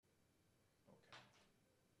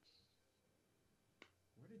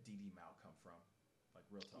did DD Mal come from? Like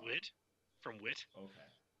real talk. Wit, from Wit, Okay.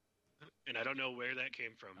 and I don't know where that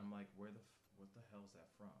came from. I'm like, what the hell's that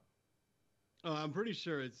from? Oh, I'm pretty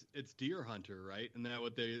sure it's Deer Hunter, right? And that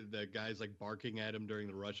what the guys like barking at him during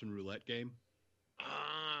the Russian roulette game.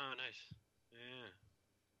 Ah, nice. Yeah,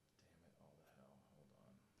 Damn it! All the hell. Hold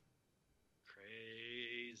on.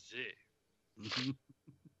 crazy. Mhm.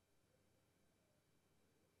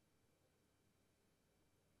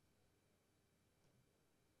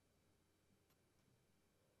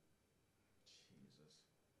 Jesus.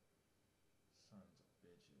 Sons of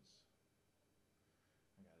bitches.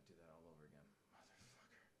 I gotta do that all over again.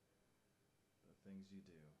 Motherfucker. The things you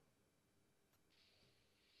do.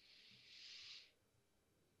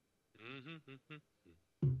 Mm-hmm.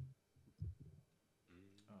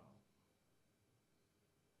 Oh.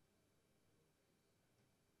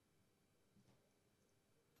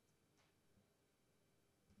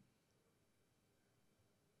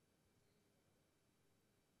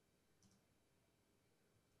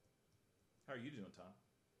 How are you doing, Tom?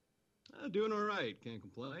 Doing all right. Can't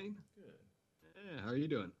complain. Good. Yeah, how are you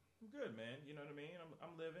doing? I'm good, man. You know what I mean?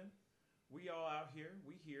 I'm living. We all out here.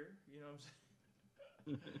 We here. You know what I'm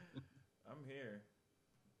saying? I'm here.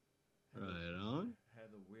 Had the Right on.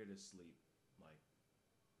 had the weirdest sleep like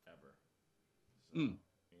ever. So Mm.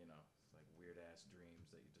 it's like weird ass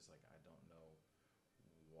dreams that you just like. I don't know.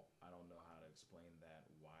 I don't know how to explain that.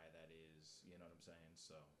 Why that is. You know what I'm saying?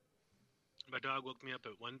 So My dog woke me up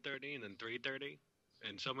at 1:30 and then 3:30.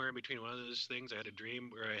 And somewhere in between one of those things, I had a dream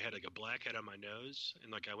where I had like a blackhead on my nose,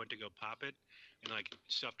 and like I went to go pop it, and like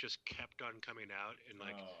stuff just kept on coming out, and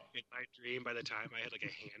like oh, in my dream, by the time I had like a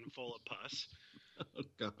handful of pus. Oh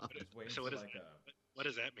God. just waiting So for what is like that? a What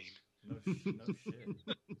does that mean? no shit.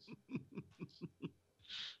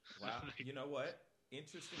 Wow. You know what?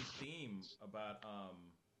 Interesting theme about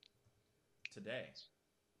today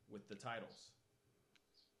with the titles.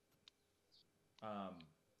 Um,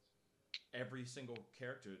 every single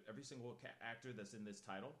character, every single actor that's in this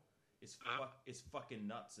title Uh, is fucking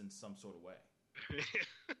nuts in some sort of way.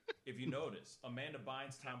 If you notice, Amanda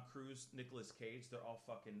Bynes, Tom Cruise, Nicolas Cage, they're all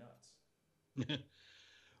fucking nuts.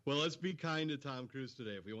 Well, let's be kind to Tom Cruise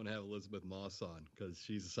today if we want to have Elizabeth Moss on because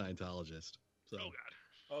she's a Scientologist. oh So, God!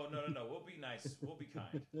 Oh no, we'll be nice, we'll be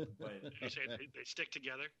kind, but You say they stick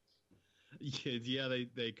together? yeah,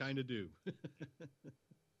 they kind of do. It's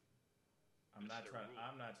their rule.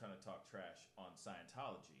 I'm not trying to talk trash on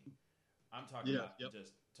Scientology. I'm talking Yeah, about yep.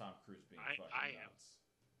 just Tom Cruise being I fucking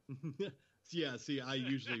am. nuts. Yeah, see, I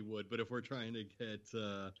usually would, but if we're trying to get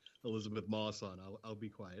Elizabeth Moss on, I'll be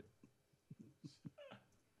quiet.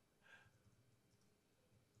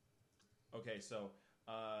 Okay, so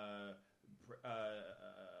uh,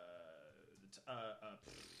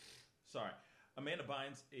 sorry, Amanda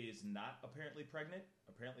Bynes is not apparently pregnant.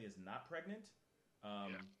 Apparently, is not pregnant. Yeah,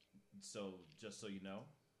 Um, so just so you know,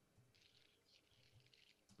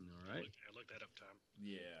 All right. I looked that up, Tom.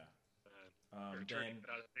 yeah. Her attorney Then put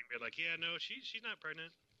out a thing, be like, "Yeah, no, she's not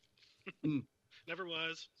pregnant. Hmm. Never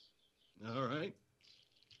was." All right.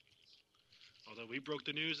 Although we broke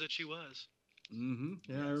the news that she was. Yeah,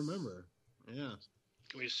 I yes, remember. Yeah.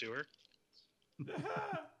 Can we sue her? no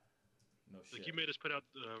Like you shit. made us put out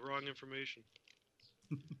the wrong information.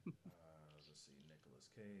 Let's see, Nicolas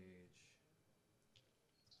Cage,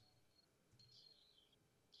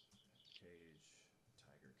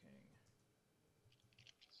 Tiger King.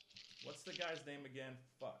 What's the guy's name again?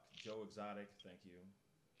 Fuck, Joe Exotic. Thank you.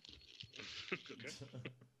 Okay.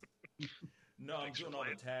 No, I'm Thanks for doing all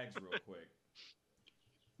the playing. tags real quick.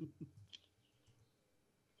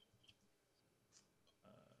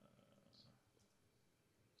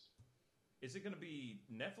 Is it going to be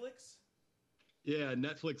Netflix? Yeah,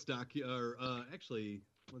 Netflix or actually,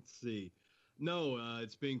 let's see. No,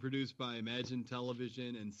 it's being produced by Imagine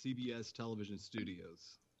Television and CBS Television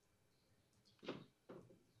Studios.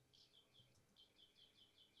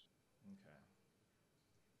 Okay.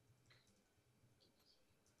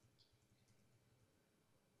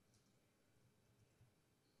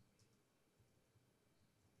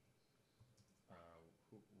 Uh,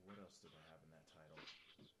 what else did I have in that title?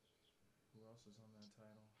 Who else is on that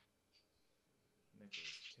title?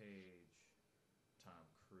 Nicolas Cage, Tom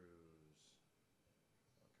Cruise.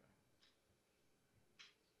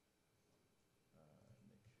 Okay.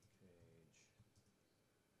 Nick Cage, Tom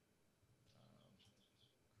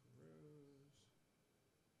Cruise.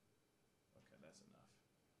 Okay, that's enough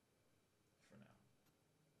for now.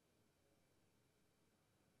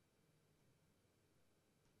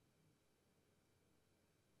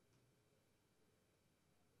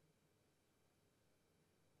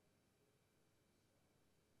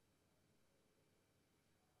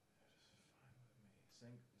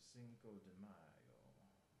 Cinco de Mayo.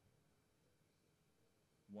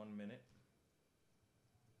 1 minute.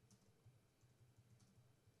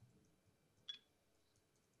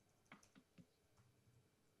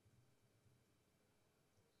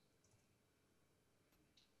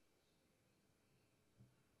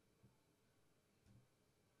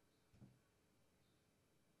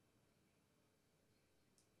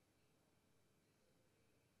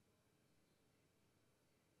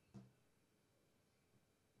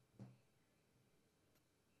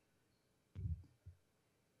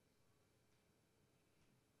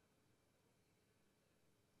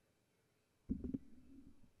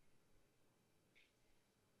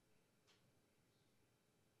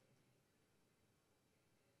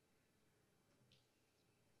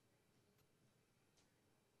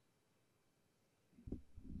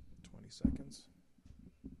 Seconds.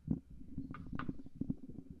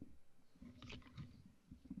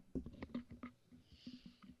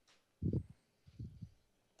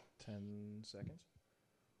 10 seconds.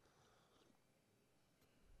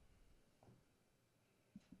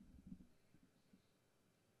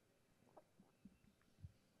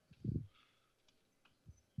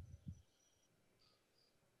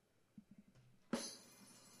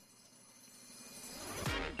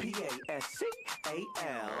 Pascal.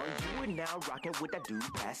 You are now rocking with that dude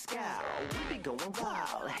Pascal. We be going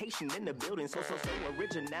wild. Haitian in the building, so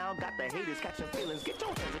original. Got the haters catching feelings. Get your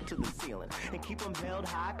hands up to the ceiling and keep them held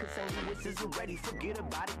high. Cause St. Louis isn't ready. Forget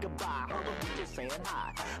about it, goodbye. Hold up, we just saying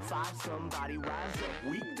hi. Find somebody, rise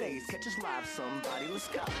up. Weekdays, catch us live, somebody. Let's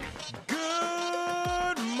go.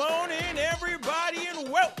 Good morning, everybody, and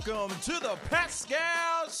welcome to the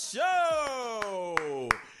Pascal Show.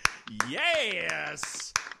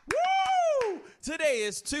 Yes. Woo! Today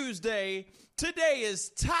is Tuesday. Today is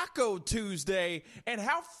Taco Tuesday. And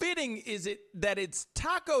how fitting is it that it's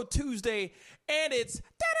Taco Tuesday and it's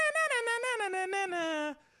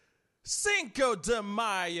Cinco de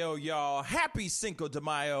Mayo, y'all. Happy Cinco de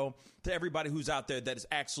Mayo to everybody who's out there that is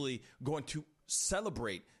actually going to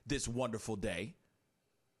celebrate this wonderful day.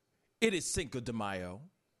 It is Cinco de Mayo.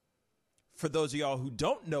 For those of y'all who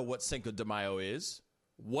don't know what Cinco de Mayo is,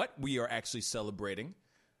 what we are actually celebrating,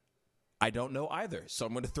 I don't know either, so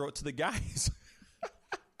I'm going to throw it to the guys.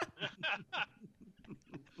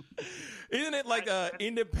 Isn't it like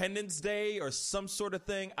Independence Day or some sort of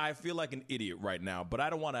thing? I feel like an idiot right now, but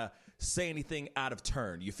I don't want to say anything out of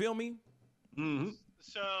turn. You feel me? Mm-hmm.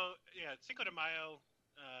 So, yeah, Cinco de Mayo,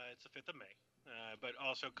 it's the 5th of May, but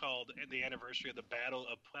also called the anniversary of the Battle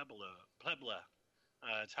of Puebla.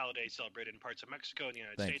 It's a holiday celebrated in parts of Mexico and the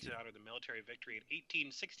United States to honor the military victory in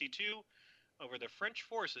 1862 over the French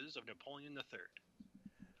forces of Napoleon III.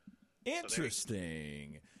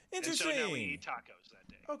 Interesting. And so now we eat tacos that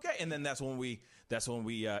day. Okay, and then that's when we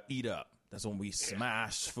eat up. That's when we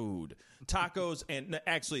smash food. Tacos, and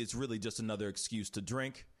actually it's really just another excuse to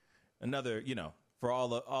drink. Another, for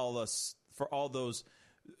all those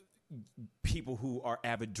people who are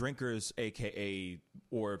avid drinkers, aka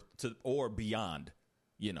or beyond,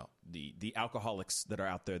 the alcoholics that are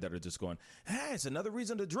out there that are just going, hey, it's another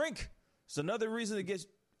reason to drink. It's another reason to get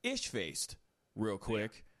ish-faced real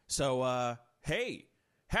quick. Yeah. So, hey,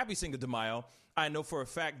 happy Cinco de Mayo. I know for a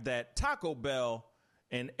fact that Taco Bell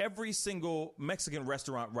and every single Mexican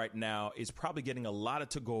restaurant right now is probably getting a lot of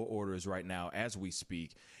to-go orders right now as we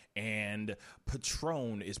speak. And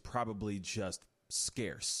Patron is probably just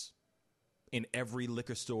scarce in every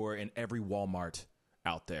liquor store and every Walmart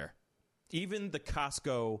out there. Even the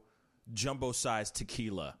Costco jumbo-sized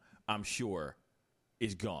tequila, I'm sure,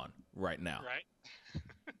 is gone right now. Right.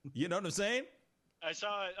 You know what I'm saying? I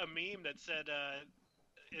saw a meme that said,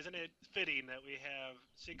 isn't it fitting that we have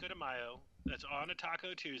Cinco de Mayo that's on a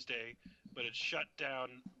Taco Tuesday, but it's shut down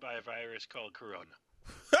by a virus called Corona?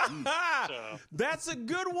 So, that's a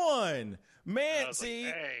good one. Man, see,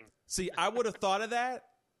 I would have thought of that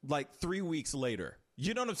like 3 weeks later.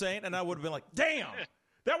 You know what I'm saying? And I would have been like, damn,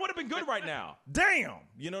 that would have been good right now. Damn.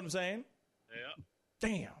 You know what I'm saying? Yeah.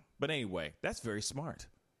 Damn. But anyway, that's very smart.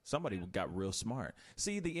 Somebody got real smart.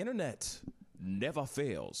 See, the internet never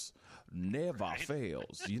fails. Never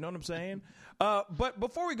fails. You know what I'm saying? But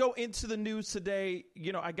before we go into the news today,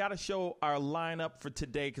 I got to show our lineup for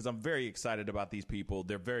today because I'm very excited about these people.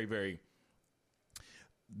 They're very, very,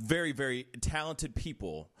 very, very talented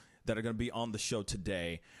people that are going to be on the show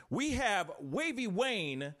today. We have Wavy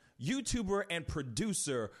Wayne, YouTuber and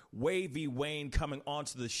producer Wavy Wayne, coming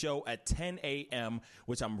onto the show at 10 a.m.,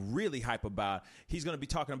 which I'm really hype about. He's going to be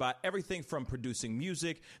talking about everything from producing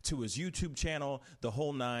music to his YouTube channel, the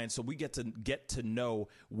whole nine. So we get to know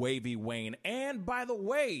Wavy Wayne. And by the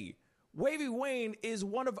way, Wavy Wayne is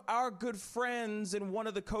one of our good friends and one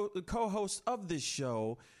of the co-hosts of this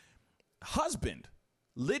show. Husband,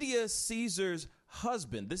 Lydia Caesar's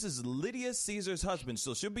husband. This is Lydia Caesar's husband.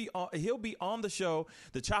 So he'll be on the show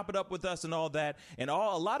to chop it up with us and all that. And a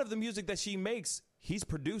lot of the music that she makes, he's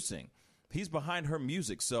producing. He's behind her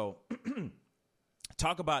music. So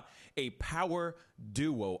talk about a power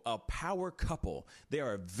duo, a power couple. They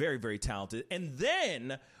are very, very talented. And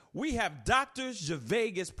then we have Dr.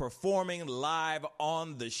 Gervais performing live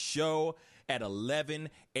on the show at 11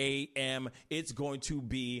 a.m. It's going to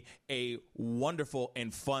be a wonderful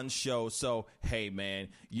and fun show. So, hey, man,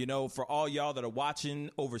 for all y'all that are watching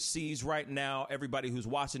overseas right now, everybody who's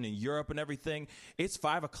watching in Europe and everything, it's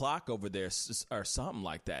 5 o'clock over there or something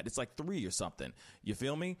like that. It's like 3 or something. You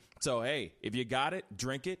feel me? So, hey, if you got it,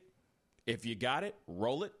 drink it. If you got it,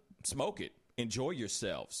 roll it, smoke it. Enjoy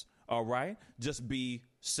yourselves. All right? Just be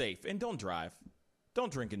safe and don't drive.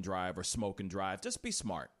 Don't drink and drive or smoke and drive. Just be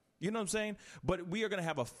smart. You know what I'm saying? But we are going to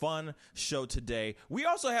have a fun show today. We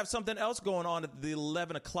also have something else going on at the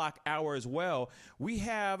 11 o'clock hour as well. We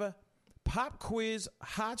have Pop Quiz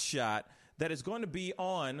Hot Shot that is going to be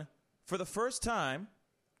on for the first time.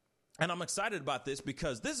 And I'm excited about this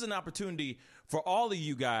because this is an opportunity for all of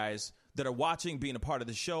you guys that are watching, being a part of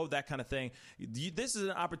the show, that kind of thing. This is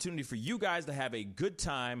an opportunity for you guys to have a good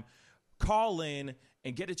time, call in,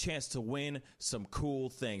 and get a chance to win some cool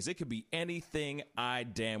things. It could be anything I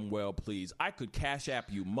damn well please. I could Cash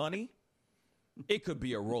App you money. It could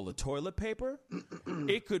be a roll of toilet paper.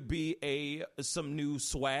 It could be some new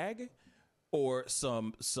swag or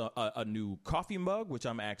a new coffee mug, which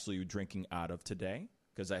I'm actually drinking out of today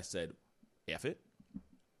because I said, F it.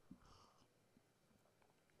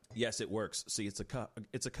 Yes, it works. See, it's a cup.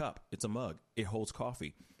 It's a cup. It's a mug. It holds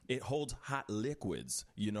coffee. It holds hot liquids.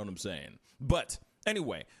 You know what I'm saying? But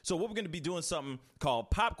anyway, so what we're going to be doing something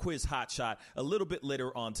called Pop Quiz Hot Shot a little bit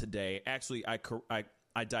later on today. Actually, let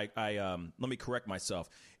me correct myself.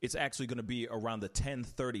 It's actually going to be around the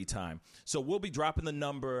 10:30 time. So we'll be dropping the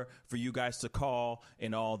number for you guys to call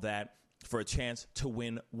and all that for a chance to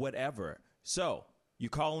win whatever. So you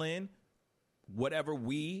call in, whatever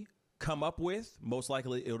we come up with, most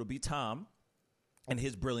likely it'll be Tom and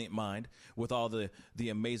his brilliant mind with all the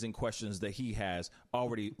amazing questions that he has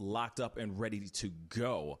already locked up and ready to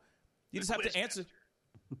go. You just have to answer.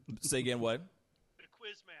 Say again, what? The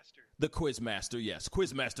quiz master. The quiz master, yes.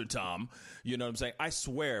 Quiz master Tom. You know what I'm saying? I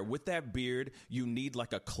swear, with that beard, you need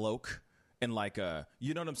like a cloak. And like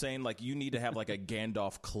you know what I'm saying? Like you need to have like a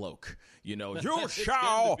Gandalf cloak. You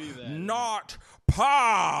shall not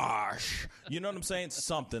pass. You know what I'm saying?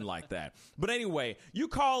 Something like that. But anyway, you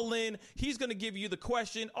call in. He's going to give you the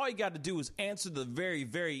question. All you got to do is answer the very,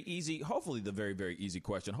 very easy, hopefully the very, very easy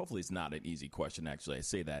question. Hopefully it's not an easy question, actually. I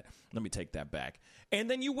say that. Let me take that back. And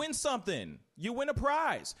then you win something. You win a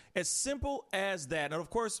prize. As simple as that. And of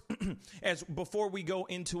course, before we go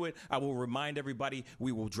into it, I will remind everybody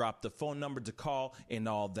we will drop the phone number to call and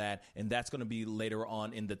all that. And that's going to be later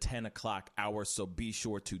on in the 10 o'clock hour. So be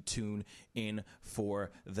sure to tune in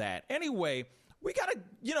for that. Anyway, we got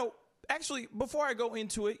to, actually, before I go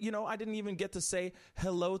into it, I didn't even get to say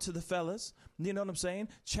hello to the fellas. You know what I'm saying?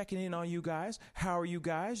 Checking in on you guys. How are you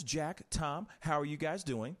guys? Jack, Tom, how are you guys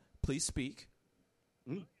doing? Please speak.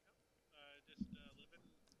 Just living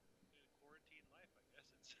the quarantine life, I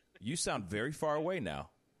guess. You sound very far away now.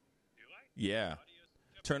 Do I? Yeah.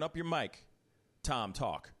 Turn up your mic. Tom,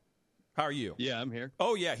 talk. How are you? Yeah, I'm here.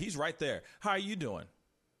 Oh, yeah, he's right there. How are you doing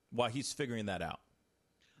while he's figuring that out?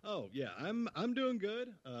 Oh, yeah, I'm doing good.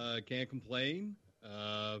 Can't complain.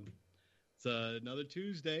 It's another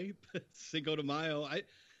Tuesday, Cinco de Mayo.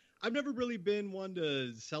 I've never really been one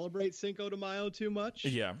to celebrate Cinco de Mayo too much.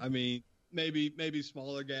 Yeah. I mean, maybe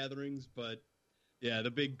smaller gatherings, but yeah,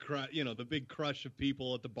 the big crush of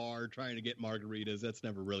people at the bar trying to get margaritas, that's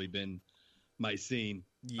never really been my scene.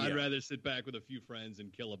 Yeah. I'd rather sit back with a few friends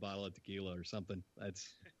and kill a bottle of tequila or something. That's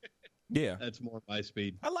more my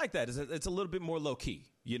speed. I like that. It's a little bit more low key.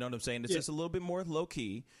 You know what I'm saying? It's just a little bit more low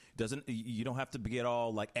key. You don't have to get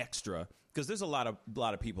all like extra, because there's a lot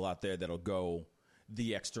of people out there that'll go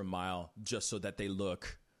the extra mile just so that they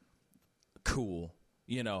look cool.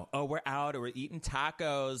 Oh, we're out or we're eating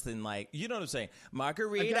tacos and like, you know what I'm saying?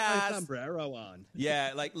 Margaritas. I got my sombrero on.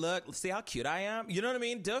 Yeah, like, look, see how cute I am? You know what I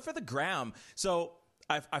mean? Do it for the gram. So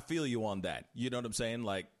I feel you on that. You know what I'm saying?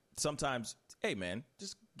 Like, sometimes, hey, man,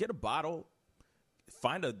 just get a bottle,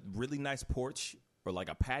 find a really nice porch or like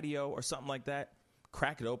a patio or something like that,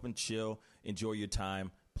 crack it open, chill, enjoy your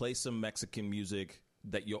time, play some Mexican music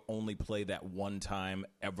that you'll only play that one time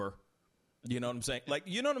ever. You know what I'm saying? Like,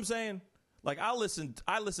 you know what I'm saying? Like, I listen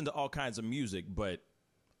to all kinds of music, but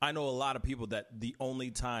I know a lot of people that the only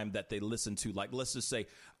time that they listen to, like, let's just say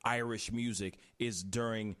Irish music is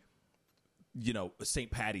during, St.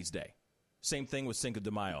 Patty's Day. Same thing with Cinco de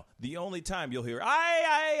Mayo. The only time you'll hear,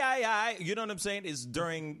 I, you know what I'm saying, is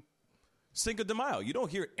during Cinco de Mayo. You don't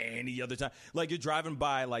hear it any other time. Like, you're driving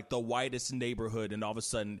by, like, the whitest neighborhood, and all of a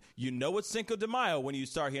sudden, you know it's Cinco de Mayo when you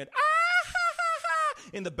start hearing,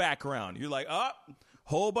 in the background. You're like,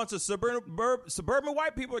 whole bunch of suburban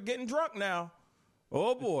white people are getting drunk now.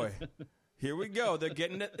 Oh boy, here we go. They're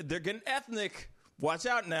getting ethnic. Watch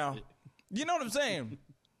out now. You know what I'm saying?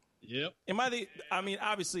 Yep.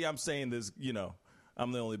 Obviously I'm saying this,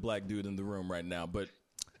 I'm the only black dude in the room right now, but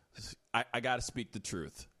I got to speak the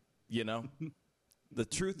truth, The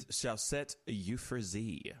truth shall set you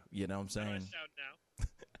free. You know what I'm saying? How do I sound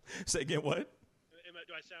now? Say again, what?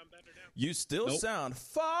 Do I sound better now? You still sound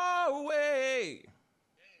far away.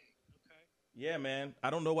 Yeah, man. I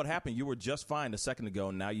don't know what happened. You were just fine a second ago,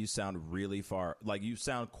 and now you sound really far. Like, you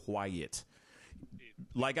sound quiet.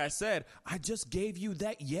 Like I said, I just gave you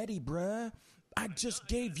that Yeti, bruh. I just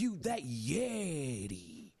gave you that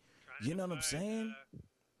Yeti. You know what I'm saying?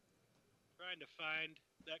 Trying to find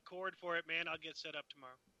that cord for it, man. I'll get set up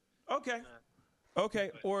tomorrow. Okay.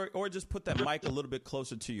 Or just put that mic a little bit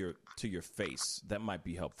closer to your face. That might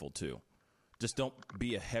be helpful, too. Just don't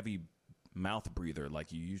be a heavy mouth breather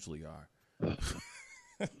like you usually are.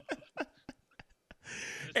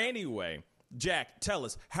 Anyway, Jack, tell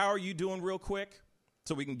us, how are you doing real quick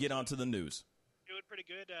so we can get on to the news? Doing pretty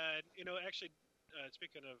good. Actually,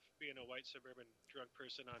 speaking of being a white suburban drunk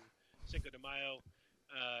person on Cinco de Mayo,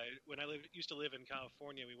 when I used to live in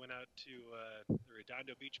California, we went out to the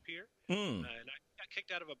Redondo Beach Pier, and I got kicked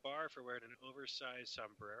out of a bar for wearing an oversized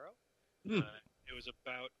sombrero. It was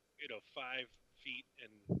about 5 feet in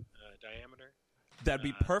diameter. That'd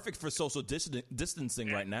be perfect for social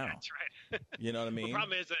distancing right now. That's right. You know what I mean? The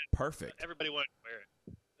problem is that perfect. Everybody wanted to wear it.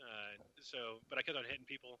 But I kept on hitting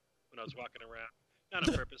people when I was walking around. Not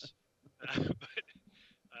on purpose. But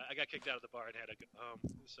I got kicked out of the bar and had to go home.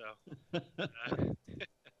 So, but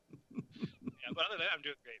other than that, I'm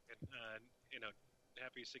doing great. And,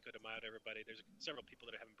 happy Cinco de Mayo to everybody. There's several people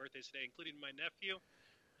that are having birthdays today, including my nephew.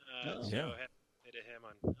 So happy to him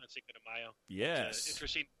on Cinco de Mayo. Yes. It's an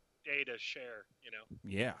interesting day to share,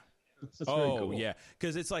 Yeah. That's very cool. Yeah,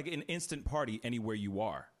 because it's like an instant party anywhere you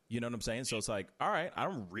are. You know what I'm saying? So it's like, all right, I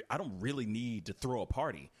don't really need to throw a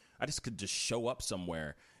party. I just could just show up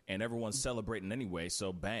somewhere and everyone's celebrating anyway.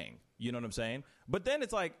 So bang, you know what I'm saying? But then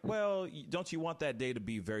it's like, well, don't you want that day to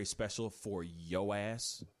be very special for yo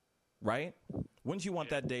ass, right? Wouldn't you want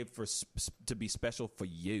that day to be special for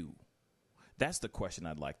you? That's the question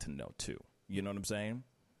I'd like to know too. You know what I'm saying?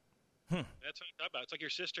 That's what I'm talking about. It's like your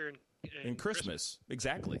sister in Christmas.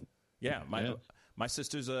 Exactly. Yeah, my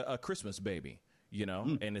sister's a Christmas baby,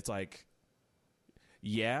 and it's like,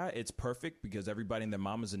 yeah, it's perfect because everybody and their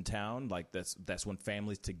mama's in town. Like that's when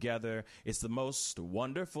family's together. It's the most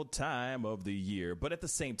wonderful time of the year. But at the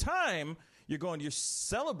same time, you're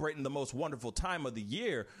celebrating the most wonderful time of the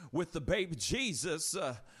year with the baby Jesus.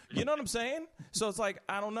 You know what I'm saying? So it's like,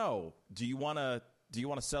 I don't know. Do you want to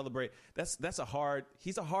celebrate? He's a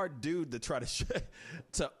hard dude to try to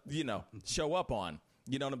show up on.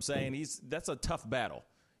 You know what I'm saying? That's a tough battle.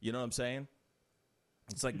 You know what I'm saying?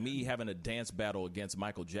 It's like me having a dance battle against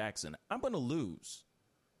Michael Jackson. I'm going to lose.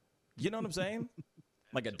 You know what I'm saying?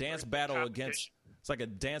 Like a dance battle against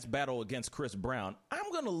Chris Brown.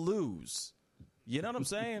 I'm going to lose. You know what I'm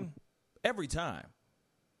saying? Every time.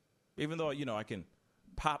 Even though, I can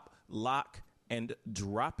pop, lock, and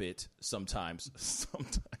drop it sometimes.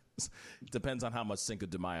 Depends on how much Cinco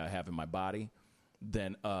de Mayo I have in my body.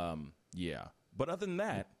 Then, yeah. But other than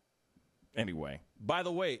that, anyway. By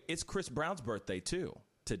the way, it's Chris Brown's birthday, too,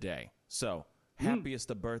 today. So, happiest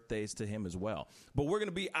of birthdays to him as well. But we're going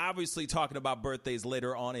to be obviously talking about birthdays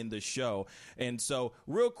later on in the show. And so,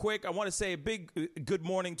 real quick, I want to say a big good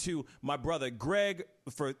morning to my brother Greg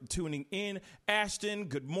for tuning in. Ashton,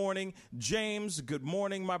 good morning. James, good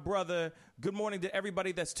morning, my brother. Good morning to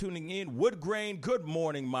everybody that's tuning in. Woodgrain, good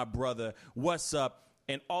morning, my brother. What's up?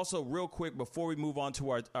 And also, real quick, before we move on to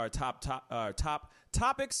our top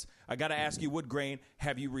topics, I got to ask you, Woodgrain,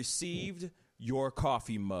 have you received your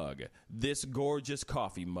coffee mug? This gorgeous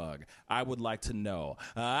coffee mug. I would like to know.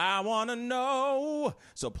 I want to know.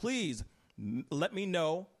 So please let me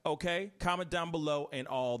know, okay? Comment down below and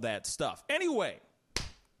all that stuff. Anyway,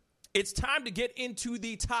 it's time to get into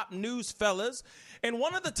the top news, fellas. And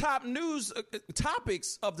one of the top news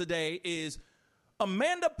topics of the day is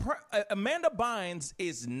Amanda Bynes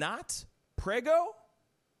is not prego.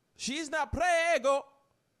 She's not prego.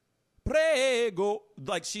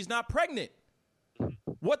 Like she's not pregnant.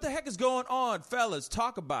 What the heck is going on, fellas?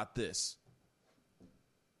 Talk about this.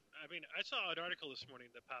 I mean, I saw an article this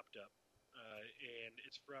morning that popped up, and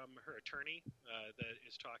it's from her attorney that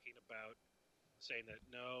is talking about saying that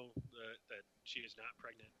that she is not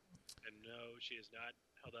pregnant, and no, she is not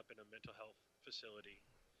held up in a mental health facility,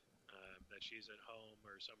 that she's at home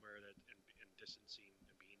or somewhere that in distancing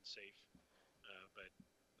and being safe. But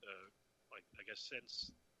I guess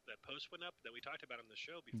since that post went up that we talked about on the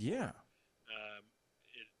show before, yeah,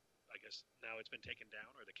 I guess now it's been taken down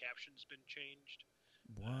or the caption's been changed.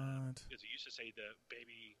 What? Because it used to say the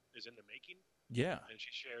baby is in the making. Yeah. And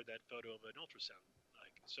she shared that photo of an ultrasound.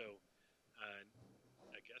 So,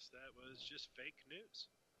 I guess that was just fake news.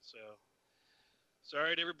 So,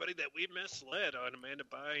 sorry to everybody that we misled on Amanda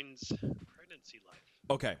Bynes' pregnancy life.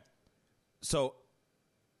 Okay. So,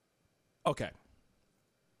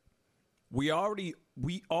 we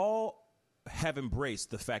all have embraced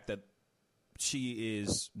the fact that she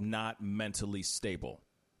is not mentally stable,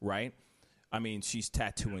 right? I mean, she's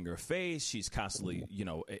tattooing her face. She's constantly,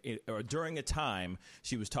 or during a time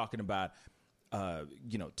she was talking about,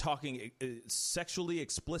 talking sexually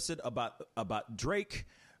explicit about Drake.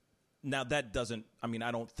 Now that doesn't, I mean,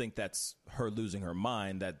 I don't think that's her losing her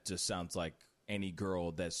mind. That just sounds like any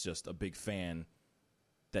girl that's just a big fan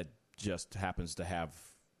that just happens to have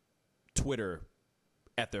Twitter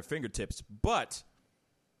at their fingertips. But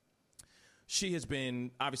she has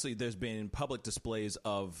been, obviously there's been public displays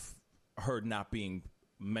of her not being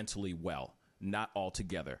mentally well, not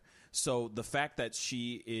altogether. So the fact that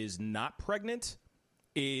she is not pregnant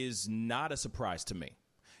is not a surprise to me.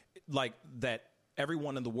 Like that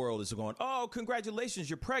everyone in the world is going, oh, congratulations,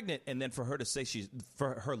 you're pregnant. And then for her to say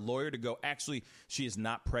for her lawyer to go, actually, she is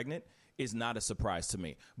not pregnant is not a surprise to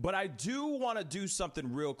me. But I do want to do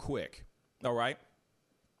something real quick. All right.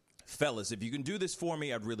 Fellas, if you can do this for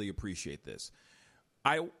me, I'd really appreciate this.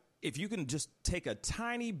 If you can just take a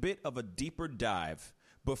tiny bit of a deeper dive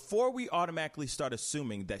before we automatically start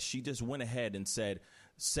assuming that she just went ahead and said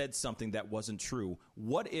something that wasn't true.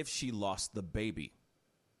 What if she lost the baby?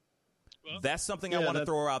 Well, that's something I want to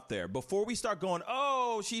throw out there before we start going,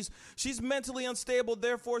 oh, she's mentally unstable,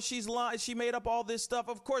 therefore she's lying. She made up all this stuff.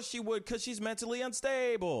 Of course she would, because she's mentally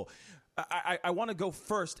unstable. I want to go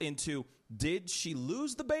first into, did she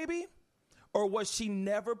lose the baby, or was she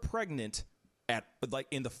never pregnant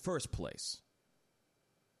in the first place?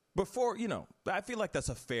 Before, I feel like that's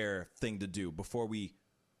a fair thing to do before we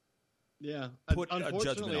put a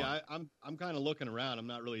judgment on. I'm kind of looking around. I'm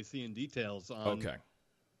not really seeing details on. Okay.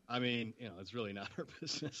 I mean, it's really not her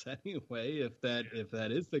business anyway, if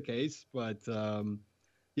that is the case. But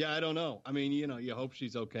I don't know. I mean, you hope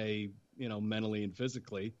she's okay, mentally and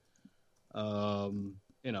physically,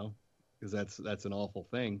 because that's an awful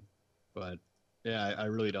thing. But I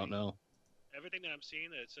really don't know. Everything that I'm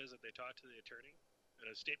seeing that says that they talked to the attorney. In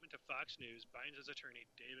a statement to Fox News, Bynes' attorney,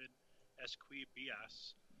 David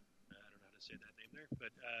Esquibias, I don't know how to say that name there, but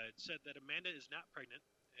it said that Amanda is not pregnant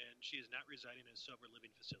and she is not residing in a sober living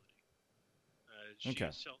facility. She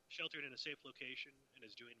is sheltered in a safe location and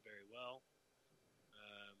is doing very well.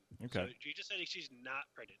 So she just said she's not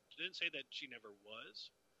pregnant. She didn't say that she never was.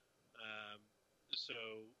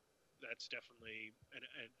 So that's definitely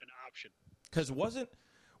an option. Because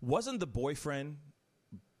wasn't the boyfriend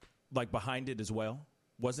behind it as well?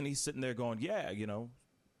 Wasn't he sitting there going, and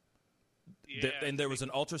there was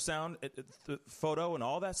an ultrasound photo and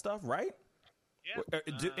all that stuff, right? Yeah.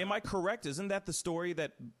 Am I correct? Isn't that the story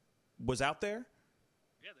that was out there?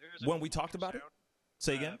 Yeah, there is. When we talked about it?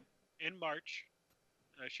 Say again? In March,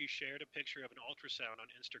 she shared a picture of an ultrasound on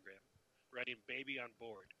Instagram, writing "baby on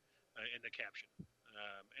board" in the caption,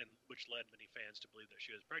 and which led many fans to believe that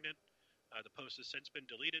she was pregnant. The post has since been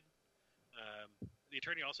deleted. The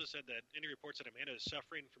attorney also said that any reports that Amanda is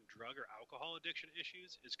suffering from drug or alcohol addiction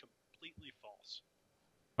issues is completely false.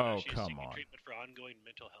 She's seeking on. treatment for ongoing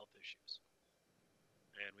mental health issues.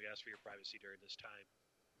 And we asked for your privacy during this time.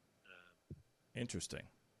 Interesting.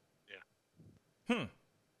 Yeah.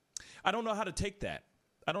 I don't know how to take that.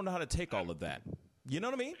 I don't know how to take all of that. You know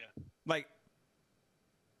what I mean? Yeah.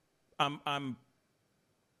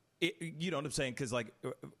 You know what I'm saying? Because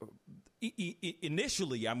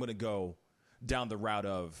initially I'm going to go down the route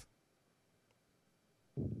of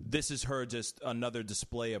this is her just another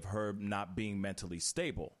display of her not being mentally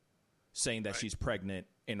stable, saying that she's pregnant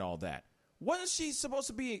and all that. Wasn't she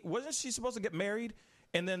supposed to get married?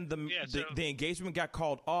 And then the engagement got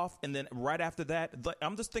called off, and then right after that,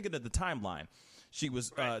 I'm just thinking of the timeline. She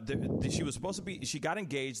was she was supposed to be. She got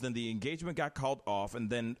engaged, then the engagement got called off, and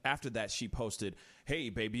then after that, she posted, "Hey,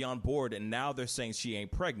 baby, on board." And now they're saying she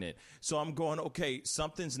ain't pregnant. So I'm going, okay,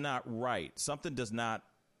 something's not right. Something does not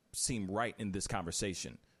seem right in this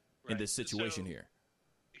conversation, in this situation here.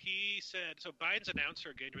 He said, so Biden's announced her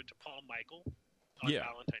engagement to Paul Michael on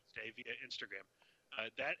Valentine's Day via Instagram.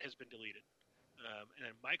 That has been deleted. And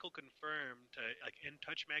then Michael confirmed to In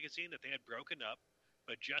Touch magazine that they had broken up,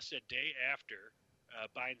 but just a day after,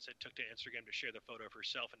 Biden took to Instagram to share the photo of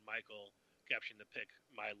herself and Michael, captioning the pic,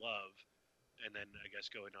 "My love," and then I guess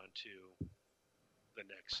going on to the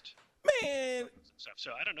next stuff.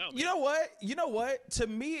 So I don't know. Man. You know what? To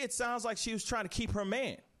me, it sounds like she was trying to keep her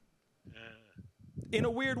man. In a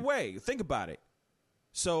weird way. Think about it.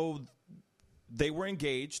 So they were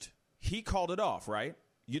engaged. He called it off, right?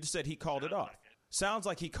 You just said he called it off. Sounds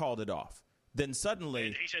like he called it off. Then suddenly...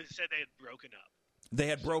 And he said they had broken up. They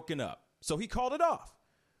had broken up. So he called it off.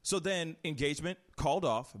 So then engagement called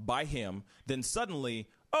off by him. Then suddenly,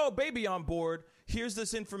 oh, baby on board. Here's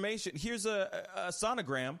this information. Here's a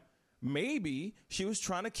sonogram. Maybe she was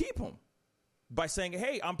trying to keep him by saying,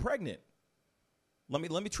 hey, I'm pregnant. Let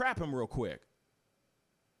me trap him real quick.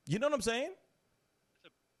 You know what I'm saying?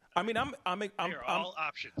 I mean, I'm all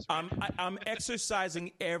options. I'm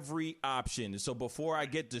exercising every option. So before I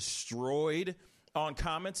get destroyed on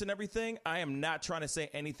comments and everything, I am not trying to say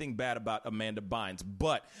anything bad about Amanda Bynes,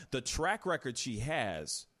 but the track record she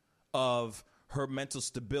has of her mental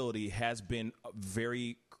stability has been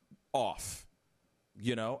very off.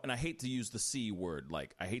 And I hate to use the C word,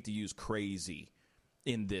 like I hate to use crazy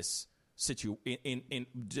in this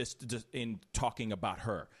in talking about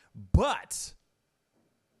her, but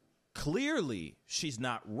clearly she's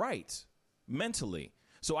not right mentally.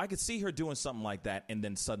 So I could see her doing something like that, and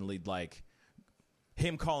then suddenly like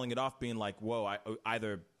him calling it off, being like, "Whoa!"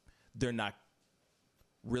 Either they're not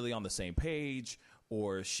really on the same page,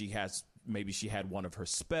 or maybe she had one of her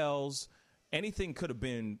spells. Anything could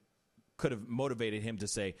have motivated him to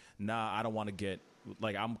say, "Nah, I don't want to get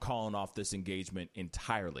I'm calling off this engagement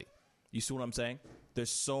entirely." You see what I'm saying? There's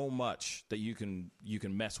so much that you can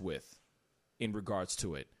mess with in regards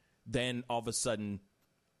to it. Then all of a sudden,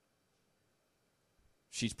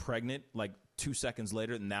 she's pregnant. Like 2 seconds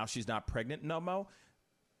later, now she's not pregnant no more.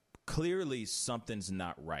 Clearly, something's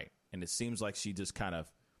not right, and it seems like she just kind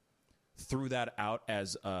of threw that out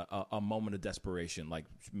as a moment of desperation. Like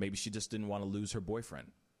maybe she just didn't want to lose her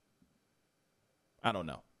boyfriend. I don't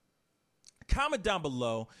know. Comment down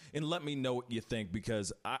below and let me know what you think,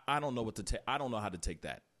 because I don't know what to take. I don't know how to take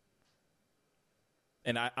that.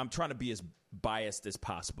 And I'm trying to be as biased as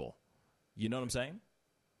possible. You know what I'm saying?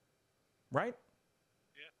 Right?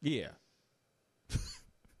 Yeah.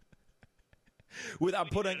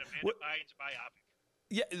 Without putting... biopic.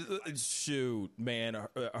 Yeah, shoot, man.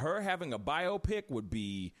 Her having a biopic would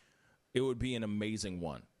be an amazing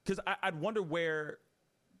one. Because I'd wonder where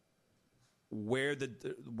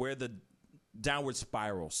the downward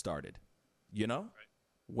spiral started, right.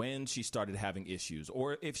 When she started having issues,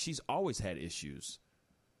 or if she's always had issues,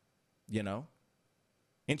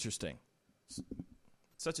 interesting.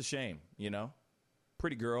 Such a shame,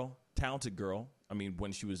 pretty girl, talented girl. I mean,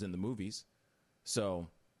 when she was in the movies, or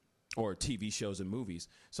TV shows and movies.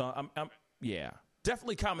 So I'm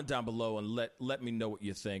definitely comment down below and let me know what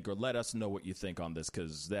you think, or let us know what you think on this,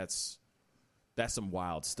 because that's some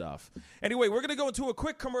wild stuff. Anyway, we're going to go into a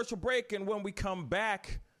quick commercial break, and when we come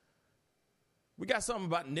back, we got something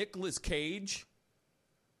about Nicolas Cage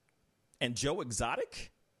and Joe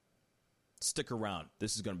Exotic. Stick around.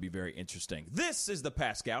 This is going to be very interesting. This is the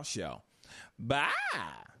Pascal Show. Bye.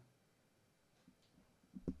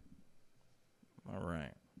 All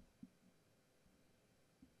right.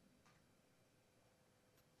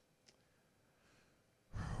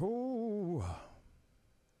 Oh.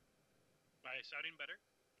 Sounding better?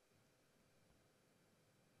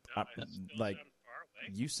 No, sound far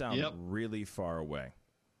away. You sound really far away.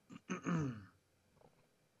 How about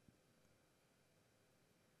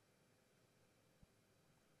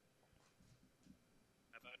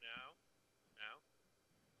now?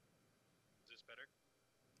 Is this better?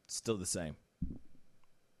 Still the same.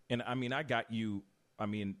 And I mean, I got you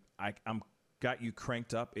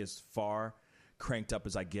cranked up as far cranked up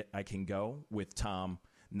as I can go with Tom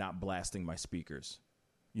not blasting my speakers.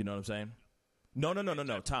 You know what I'm saying? No,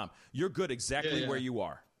 Tom. You're good exactly where you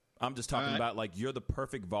are. I'm just talking about like you're the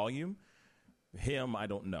perfect volume. Him, I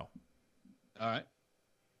don't know. All right.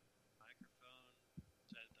 Microphone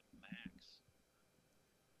set at the max.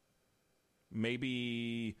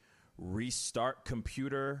 Maybe restart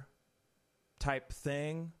computer type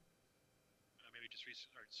thing. Maybe just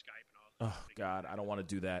restart Skype and all. Oh, God, I don't want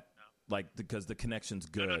to do that. No. Like, because the connection's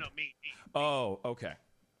good. No, me. Oh, okay.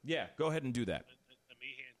 Yeah, go ahead and do that. Let me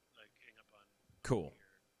hang up on. Cool.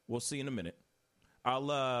 We'll see in a minute.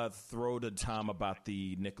 I'll throw to Tom about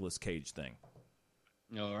the Nicolas Cage thing.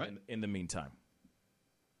 All right. In the meantime.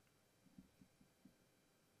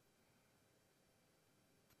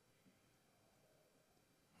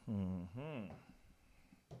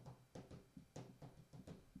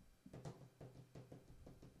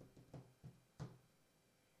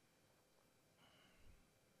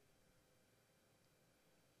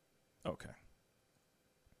 Okay.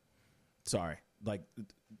 Sorry. Like,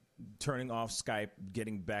 turning off Skype,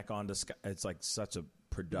 getting back onto Skype, it's like such a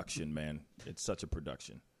production, man. It's such a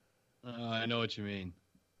production. I know what you mean.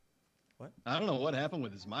 What? I don't know what happened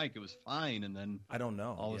with his mic. It was fine, and then I don't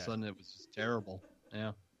know. all of a sudden it was just terrible.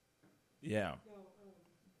 Yeah. Yeah.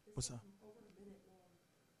 What's up?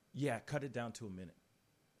 Yeah, cut it down to a minute.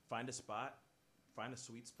 Find a spot. Find a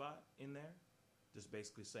sweet spot in there. Just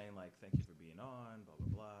basically saying, like, thank you for being on, blah, blah,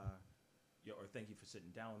 blah. Yeah, or thank you for sitting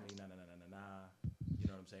down with me, nah, nah, nah, nah, nah, nah. You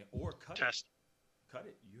know what I'm saying? Or cut Test. it. Cut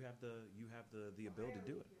it. You have the ability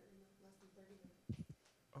to do it.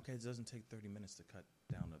 Okay, it doesn't take 30 minutes to cut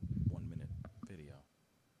down a 1 minute video.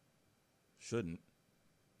 Shouldn't.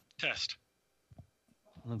 Test.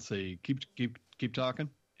 Let's see. Keep talking.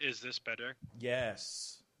 Is this better?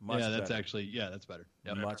 Yes. Yeah, that's better.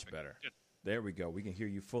 Yep. Much better. Good. There we go. We can hear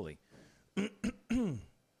you fully.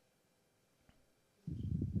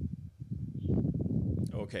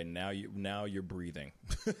 Okay, now you're breathing.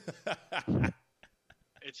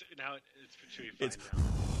 It's should be fine now.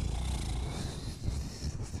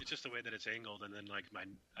 It's just the way that it's angled, and then like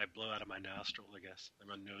I blow out of my nostril. I guess I'm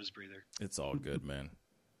a nose breather. It's all good, man.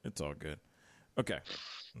 It's all good. Okay,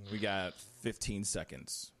 we got 15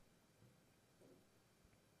 seconds.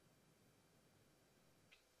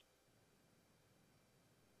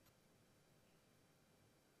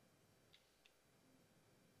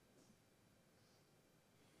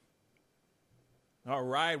 All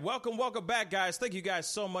right. Welcome back, guys. Thank you guys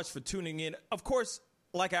so much for tuning in. Of course,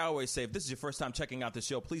 like I always say, if this is your first time checking out the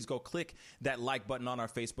show, please go click that like button on our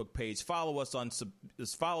Facebook page. Follow us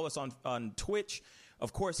on Twitch.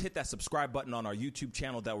 Of course, hit that subscribe button on our YouTube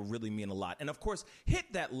channel. That would really mean a lot. And of course,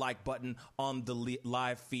 hit that like button on the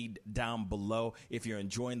live feed down below if you're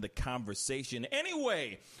enjoying the conversation.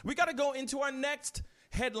 Anyway, we got to go into our next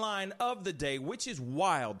headline of the day, which is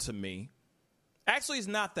wild to me. Actually, it's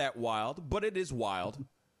not that wild, but it is wild.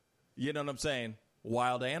 You know what I'm saying?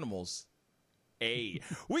 Wild animals.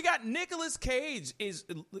 We got Nicolas Cage is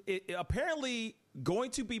apparently going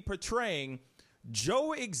to be portraying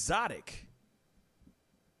Joe Exotic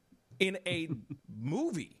in a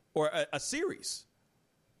movie or a series.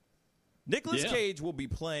 Nicolas Cage will be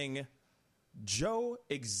playing Joe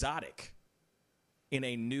Exotic in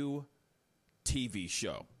a new TV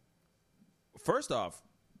show. First off,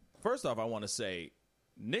 I want to say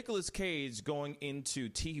Nicolas Cage going into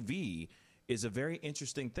TV is a very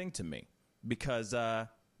interesting thing to me because I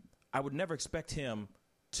would never expect him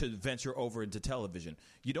to venture over into television.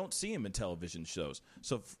 You don't see him in television shows.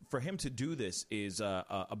 So for him to do this is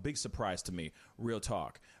a big surprise to me, real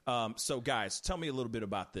talk. So, guys, tell me a little bit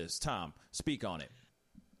about this. Tom, speak on it.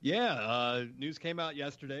 Yeah, news came out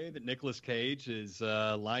yesterday that Nicolas Cage is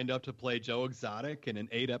lined up to play Joe Exotic in an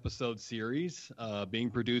 8-episode series being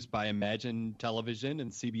produced by Imagine Television and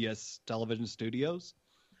CBS Television Studios.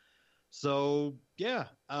 So, yeah,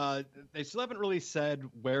 they still haven't really said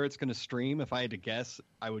where it's going to stream. If I had to guess,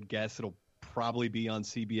 I would guess it'll probably be on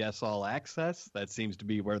CBS All Access. That seems to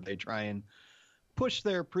be where they try and push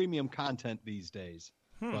their premium content these days.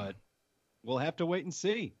 But we'll have to wait and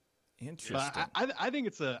see. Interesting. I think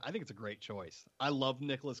it's a great choice. I love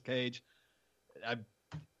Nicolas Cage.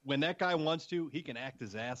 When that guy wants to, he can act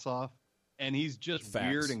his ass off, and he's just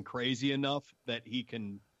weird and crazy enough that he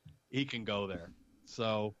can go there.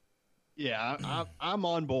 So, yeah, I'm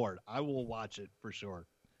on board. I will watch it for sure.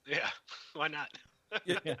 Yeah, why not?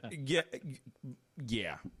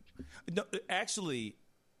 Yeah. No, actually,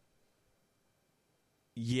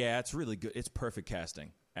 yeah, it's really good. It's perfect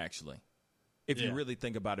casting, actually. If you really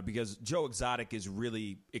think about it, because Joe Exotic is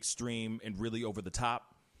really extreme and really over the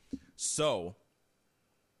top. So,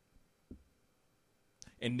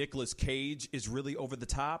 and Nicolas Cage is really over the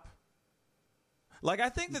top. Like, I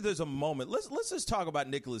think that there's a moment. Let's just talk about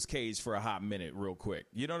Nicolas Cage for a hot minute real quick.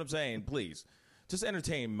 You know what I'm saying? Please. Just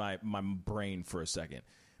entertain my brain for a second.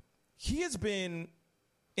 He has been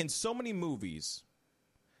in so many movies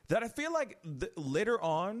that I feel like later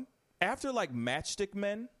on, after like Matchstick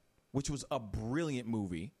Men, which was a brilliant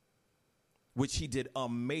movie, which he did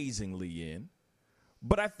amazingly in.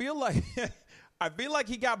 But I feel like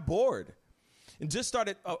he got bored and just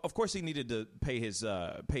started. Of course, he needed to pay his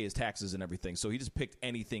taxes and everything, so he just picked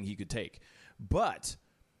anything he could take. But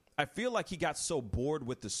I feel like he got so bored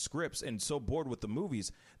with the scripts and so bored with the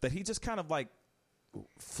movies that he just kind of like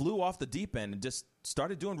flew off the deep end and just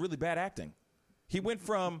started doing really bad acting. He went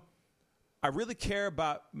from, I really care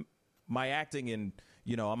about my acting and,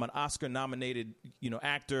 you know, I'm an Oscar nominated, you know,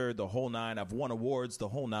 actor, the whole nine. I've won awards, the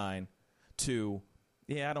whole nine, to,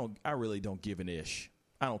 yeah, I really don't give an ish.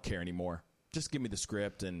 I don't care anymore. Just give me the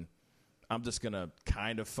script and I'm just going to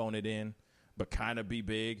kind of phone it in, but kind of be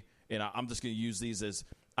big. And I'm just going to use these as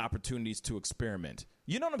opportunities to experiment.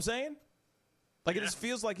 You know what I'm saying? Like, it just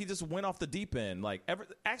feels like he just went off the deep end. Like,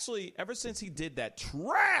 ever since he did that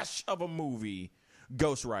trash of a movie,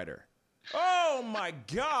 Ghost Rider. Oh, my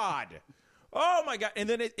God. Oh, my God. And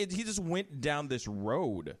then he just went down this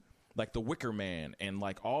road, like The Wicker Man and,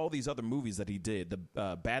 like, all these other movies that he did.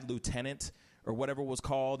 The Bad Lieutenant or whatever it was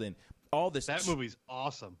called, and all this. That movie's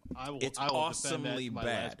awesome. It's awesomely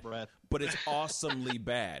bad, but it's awesomely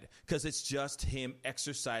bad because it's just him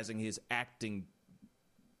exercising his acting.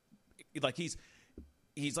 Like he's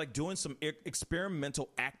like doing some experimental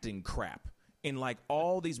acting crap in like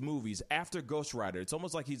all these movies after Ghost Rider. It's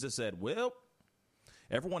almost like he just said, well,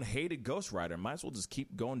 everyone hated Ghost Rider. Might as well just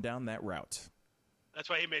keep going down that route. That's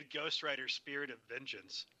why he made Ghost Rider Spirit of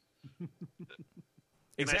Vengeance.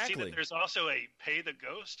 Exactly. And I see that there's also a Pay the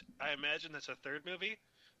Ghost. I imagine that's a third movie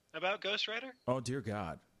about Ghost Rider. Oh, dear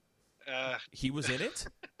God. He was in it?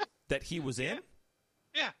 That he was in?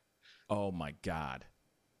 Yeah. Oh, my God.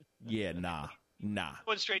 Yeah, nah.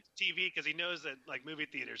 Went straight to TV because he knows that like movie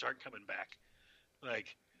theaters aren't coming back.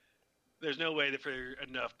 Like, there's no way that for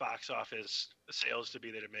enough box office sales to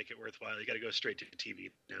be there to make it worthwhile. You got to go straight to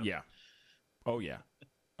TV now. Yeah. Oh, yeah.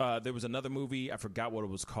 There was another movie. I forgot what it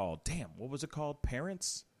was called. Damn, what was it called?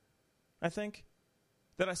 Parents, I think,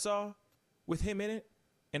 that I saw with him in it.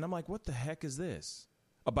 And I'm like, what the heck is this?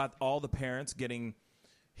 About all the parents getting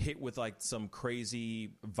hit with like some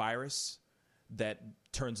crazy virus that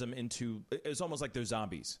turns them into, it's almost like they're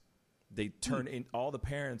zombies. They turn in, all the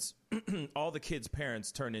parents, all the kids'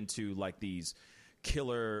 parents turn into like these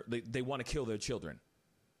killer, they want to kill their children.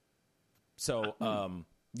 So,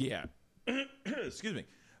 yeah. Excuse me.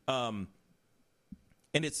 And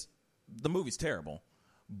the movie's terrible,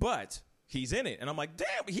 but he's in it. And I'm like,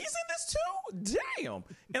 damn, he's in this too? Damn.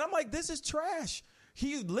 And I'm like, this is trash.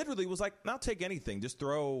 He literally was like, I'll take anything. Just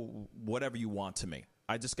throw whatever you want to me.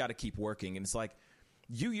 I just got to keep working. And it's like,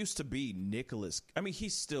 you used to be Nicolas. I mean, he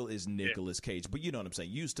still is Nicolas Cage, but you know what I'm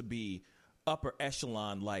saying? Used to be upper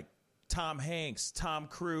echelon, like Tom Hanks, Tom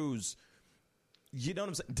Cruise, you know what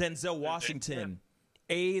I'm saying? Denzel Washington,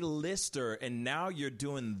 A-lister, and now you're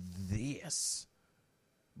doing this.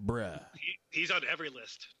 Bruh. He's on every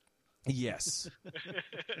list. Yes.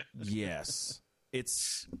 Yes.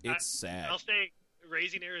 It's sad. I'll say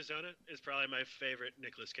Raising Arizona is probably my favorite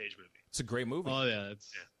Nicolas Cage movie. It's a great movie. Oh, yeah.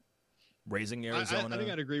 Raising Arizona. I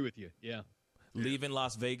think I'd agree with you. Yeah. Leaving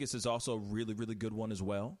Las Vegas is also a really, really good one as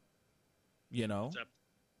well. You know?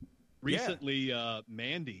 Recently,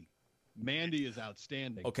 Mandy. Mandy is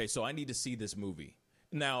outstanding. Okay, so I need to see this movie.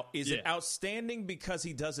 Now, is it outstanding because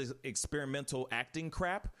he does his experimental acting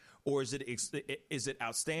crap, or is it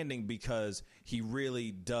outstanding because he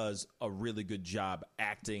really does a really good job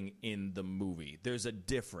acting in the movie? There's a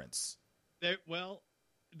difference. Well,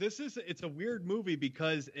 it's a weird movie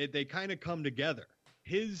because they kind of come together.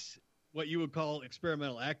 His, what you would call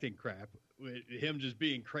experimental acting crap, with him just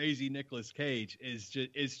being crazy Nicolas Cage,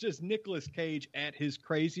 it's just Nicolas Cage at his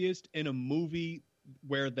craziest in a movie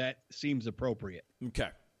where that seems appropriate. Okay.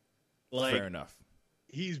 Fair enough.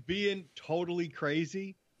 He's being totally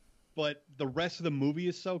crazy, but the rest of the movie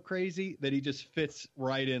is so crazy that he just fits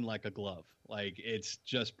right in like a glove. Like, it's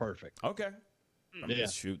just perfect. Okay. I mean,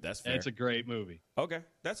 shoot, that's fair. It's a great movie. Okay,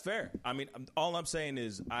 that's fair. I mean, all I'm saying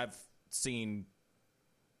is I've seen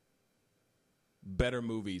better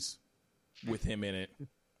movies with him in it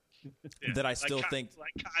that I still think.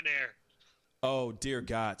 Like Con Air. Oh, dear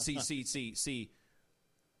God. See.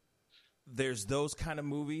 There's those kind of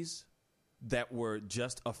movies that were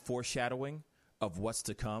just a foreshadowing of what's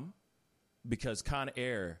to come, because Con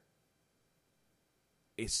Air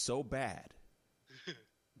is so bad,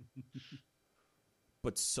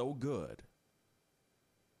 but so good,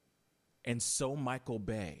 and so Michael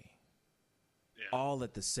Bay, all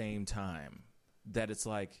at the same time, that it's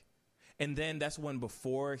like, and then that's when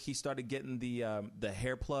before he started getting the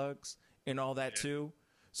hair plugs and all that too.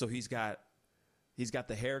 So he's got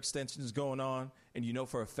the hair extensions going on, and you know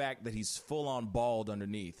for a fact that he's full on bald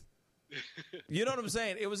underneath. You know what I'm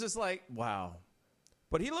saying? It was just like, wow.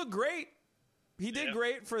 But he looked great. He did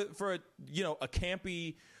great for a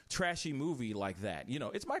campy, trashy movie like that. You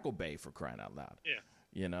know, it's Michael Bay, for crying out loud. Yeah.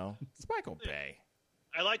 You know, it's Michael Bay.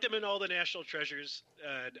 I like them in all the National Treasures.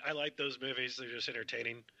 I like those movies. They're just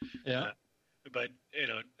entertaining. Yeah. But,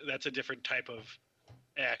 that's a different type of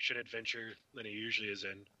action adventure than he usually is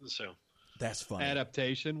in. So That's funny.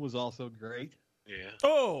 Adaptation was also great. yeah.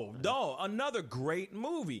 Oh, no, another great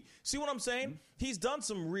movie. See what I'm saying? Mm-hmm. He's done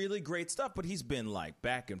some really great stuff, but he's been like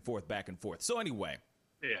back and forth. So anyway.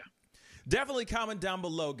 Yeah. Definitely comment down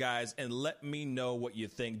below, guys, and let me know what you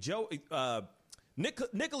think.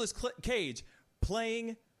 Nicolas Cage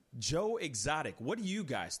playing Joe Exotic. What do you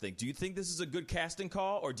guys think? Do you think this is a good casting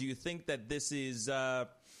call, or do you think that this is a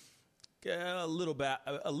little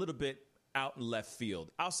bit out in left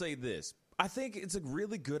field? I'll say this. I think it's a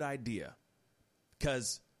really good idea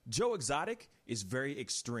because Joe Exotic is very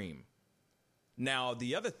extreme. Now,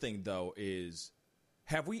 the other thing, though, is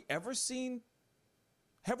have we ever seen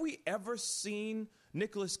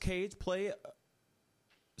Nicolas Cage play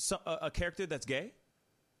a character that's gay?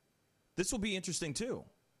 This will be interesting, too.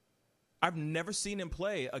 I've never seen him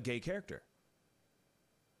play a gay character.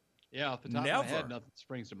 Yeah, off the top of my head, nothing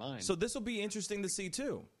springs to mind. So this will be interesting to see,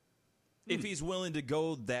 too, if he's willing to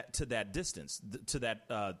go to that distance, to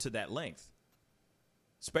that length.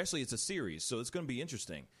 Especially it's a series, so it's going to be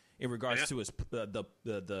interesting in regards to his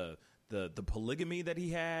the polygamy that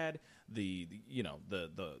he had, the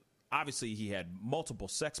obviously he had multiple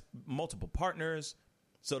partners,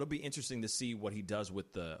 so it'll be interesting to see what he does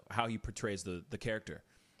with how he portrays the character.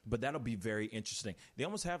 But that'll be very interesting. They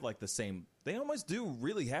almost do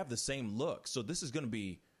really have the same look, so this is going to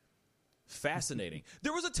be fascinating.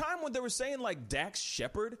 There was a time when they were saying like Dax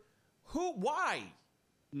Shepard, why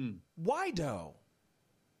though?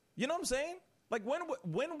 You know what I'm saying? Like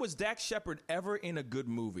when was Dax Shepard ever in a good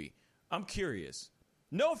movie? I'm curious.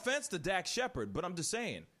 No offense to Dax Shepard, but I'm just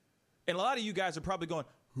saying. And a lot of you guys are probably going,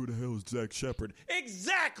 who the hell is Dax Shepard?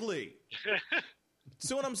 Exactly.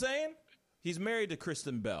 See what I'm saying? He's married to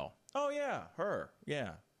Kristen Bell. Oh, yeah, her.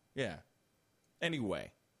 Yeah.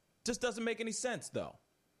 Anyway, just doesn't make any sense, though.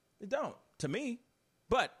 It don't, to me.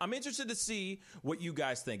 But I'm interested to see what you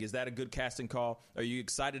guys think. Is that a good casting call? Are you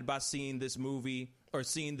excited about seeing this movie or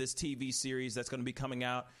seeing this TV series that's going to be coming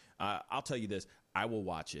out? I'll tell you this. I will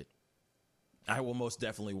watch it. I will most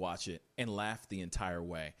definitely watch it and laugh the entire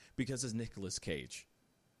way because it's Nicolas Cage.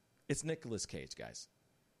 It's Nicolas Cage, guys.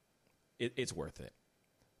 It's worth it.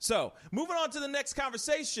 So, moving on to the next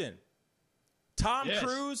conversation. Tom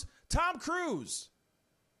Cruise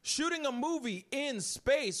shooting a movie in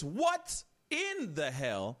space. What in the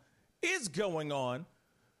hell is going on?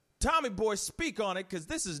 Tommy boy, speak on it because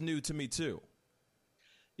this is new to me too.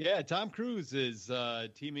 Yeah, Tom Cruise is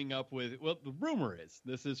teaming up with. Well, the rumor is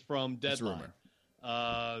this is from Deadline.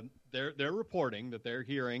 They're reporting that they're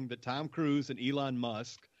hearing that Tom Cruise and Elon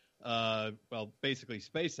Musk, basically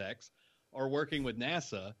SpaceX, are working with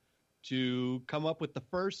NASA to come up with the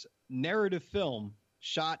first narrative film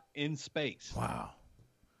shot in space. Wow.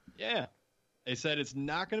 Yeah. They said it's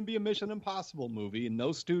not going to be a Mission Impossible movie, and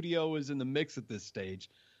no studio is in the mix at this stage.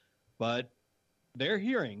 But they're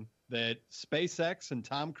hearing that SpaceX and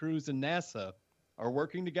Tom Cruise and NASA are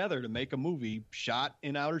working together to make a movie shot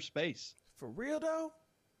in outer space. For real, though?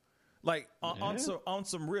 Like, on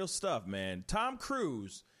some real stuff, man. Tom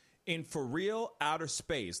Cruise in for real outer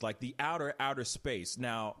space, like the outer space.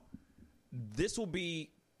 Now, this will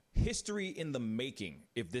be history in the making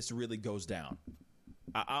if this really goes down.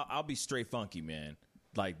 I'll be straight funky, man.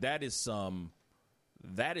 Like, that is some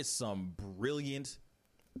brilliant.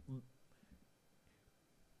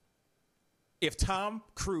 If Tom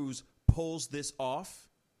Cruise pulls this off,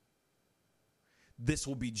 this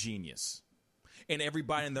will be genius. And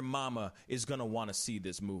everybody and their mama is going to want to see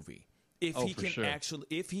this movie. If he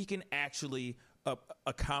can actually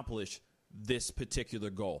accomplish this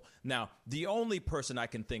particular goal. Now, the only person I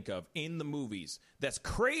can think of in the movies that's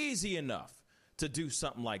crazy enough to do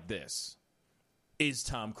something like this is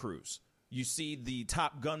Tom Cruise. You see the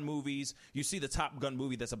Top Gun movies. You see the Top Gun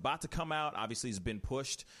movie that's about to come out. Obviously, it's been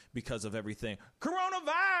pushed because of everything.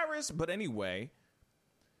 Coronavirus! But anyway,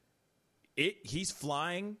 he's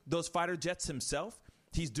flying those fighter jets himself.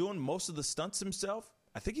 He's doing most of the stunts himself.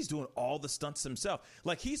 I think he's doing all the stunts himself.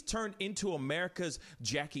 Like, he's turned into America's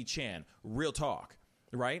Jackie Chan. Real talk,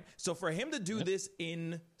 right? So for him to do this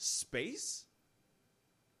in space,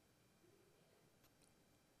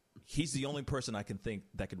 he's the only person I can think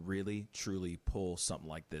that could really, truly pull something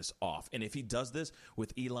like this off. And if he does this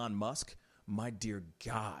with Elon Musk, my dear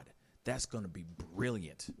God, that's going to be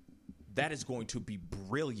brilliant. That is going to be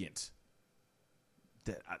brilliant.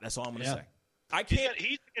 That's all I'm going to say. I can't.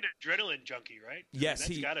 He's an adrenaline junkie, right? Yes,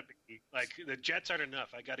 that's got to be like the jets aren't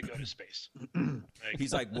enough. I got to go to space.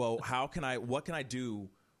 He's like, well, what can I do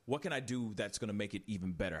What can I do that's going to make it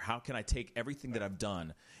even better? How can I take everything that I've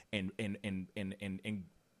done and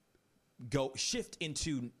go shift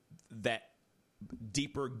into that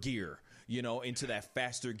deeper gear, into that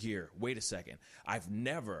faster gear? Wait a second. I've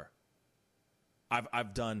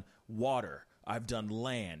done water, I've done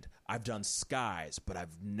land, I've done skies, but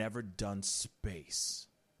I've never done space.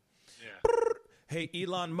 Yeah. Hey,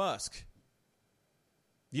 Elon Musk.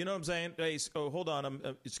 You know what I'm saying? Hey, hold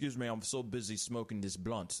on. Excuse me. I'm so busy smoking this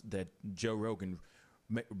blunt that Joe Rogan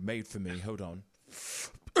made for me. Hold on.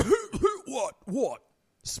 What?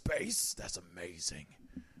 Space? That's amazing.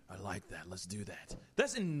 I like that. Let's do that.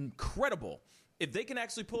 That's incredible. If they can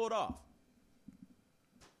actually pull it off.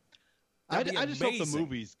 I just hope the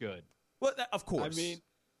movie's good. Well, of course. I mean,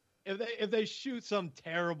 if they shoot some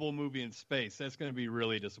terrible movie in space, that's going to be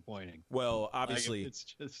really disappointing. Well, obviously, it's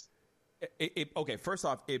just okay. First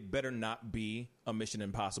off, it better not be a Mission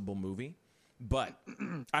Impossible movie, but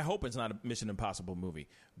I hope it's not a Mission Impossible movie.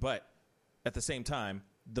 But at the same time,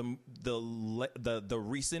 the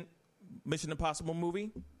recent Mission Impossible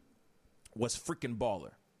movie was freaking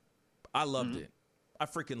baller. I loved it. I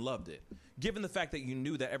freaking loved it. Given the fact that you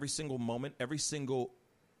knew that every single moment, every single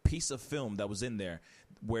piece of film that was in there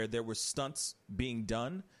where there were stunts being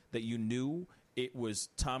done, that you knew it was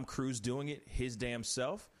Tom Cruise doing it his damn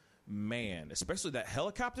self, man, especially that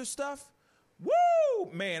helicopter stuff.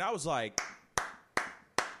 Woo! Man, I was like,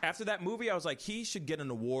 after that movie, I was like, he should get an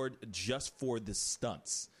award just for the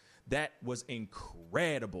stunts. That was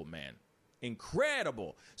incredible, man.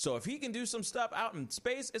 Incredible. So if he can do some stuff out in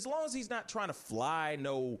space, as long as he's not trying to fly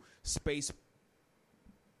no space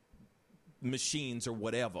machines or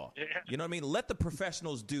whatever, you know what I mean? Let the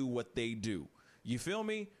professionals do what they do. You feel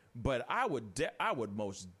me? But I would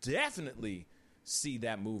most definitely see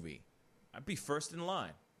that movie. I'd be first in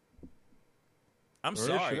line. I'm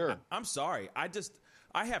sorry. Sure. I'm sorry.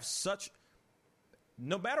 I have such,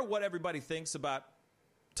 no matter what everybody thinks about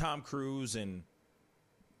Tom Cruise and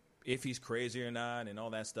if he's crazy or not and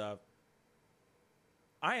all that stuff,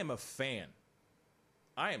 I am a fan.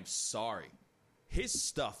 I am sorry. His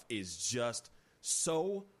stuff is just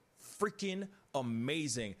so freaking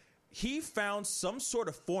amazing. He found some sort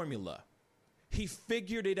of formula. He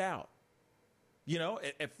figured it out.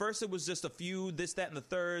 At first it was just a few this, that, and the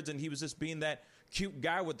thirds, and he was just being that cute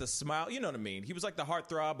guy with the smile. You know what I mean? He was like the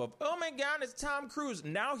heartthrob of, oh my God, it's Tom Cruise.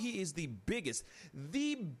 Now he is the biggest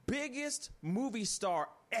movie star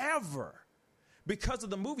ever because of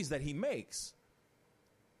the movies that he makes.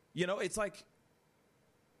 It's like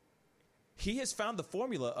he has found the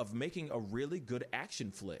formula of making a really good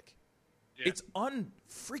action flick. Yeah. It's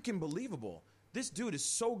unfreaking believable. This dude is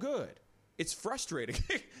so good. It's frustrating.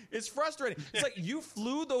 It's frustrating. It's like you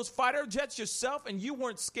flew those fighter jets yourself and you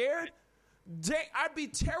weren't scared. Dang, I'd be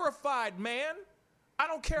terrified, man. I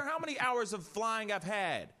don't care how many hours of flying I've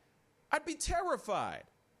had. I'd be terrified.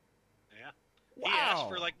 Yeah. Wow. He asked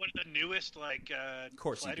for like one of the newest of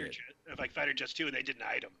course fighter jets too, and they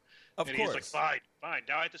denied him. Of and course. He's like, fine.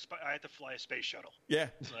 Now I have to fly a space shuttle. Yeah.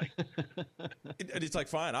 It's like, it's like,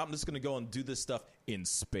 fine. I'm just going to go and do this stuff in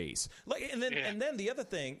space. And then the other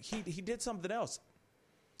thing, he did something else.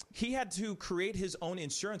 He had to create his own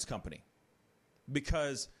insurance company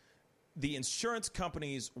because the insurance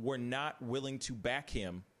companies were not willing to back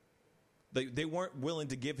him. They weren't willing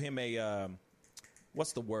to give him a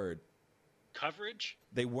what's the word? Coverage?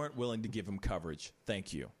 They weren't willing to give him coverage.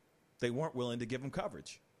 Thank you. They weren't willing to give him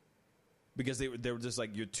coverage. Because they were just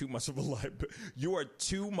like, you're too much of a you are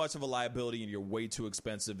too much of a liability and you're way too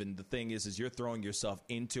expensive. And the thing is you're throwing yourself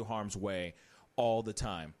into harm's way all the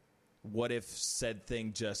time. What if said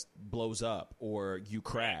thing just blows up or you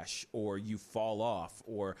crash or you fall off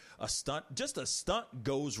or a stunt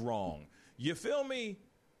goes wrong? You feel me?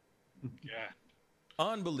 Yeah.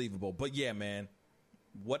 Unbelievable. But yeah, man,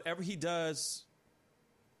 whatever he does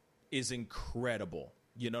is incredible.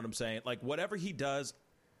 You know what I'm saying? Like whatever he does,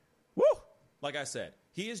 woo! Like I said,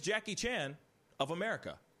 he is Jackie Chan of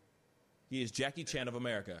America. He is Jackie Chan of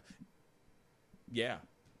America. Yeah.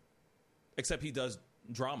 Except he does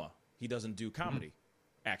drama. He doesn't do comedy,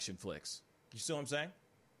 action flicks. You see what I'm saying?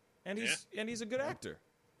 And he's a good actor.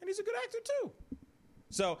 And he's a good actor too.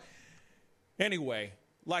 So, anyway,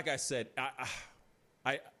 like I said,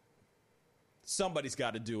 I somebody's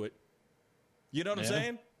got to do it. You know what I'm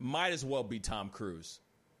saying? Might as well be Tom Cruise.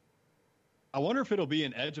 I wonder if it'll be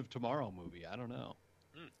an Edge of Tomorrow movie. I don't know.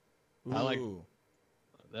 I like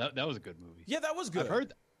that. That was a good movie. Yeah, that was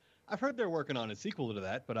good. I've heard they're working on a sequel to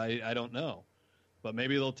that, but I don't know. But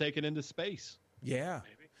maybe they'll take it into space. Yeah,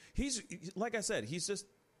 maybe. He's like I said,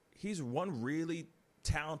 he's one really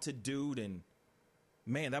talented dude, and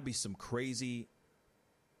man, that'd be some crazy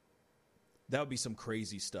That would be some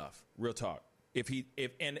crazy stuff. Real talk. If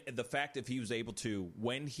the fact if he was able to,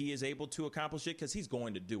 when he is able to accomplish it, because he's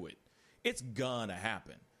going to do it, it's gonna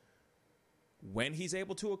happen. When he's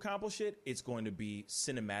able to accomplish it, it's going to be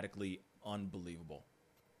cinematically unbelievable,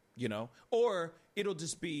 or it'll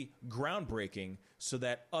just be groundbreaking so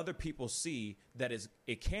that other people see that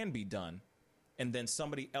it can be done, and then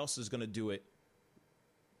somebody else is going to do it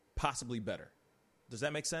possibly better. Does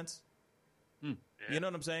that make sense? Yeah. You know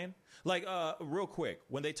what I'm saying? Like, real quick,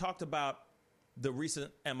 when they talked about the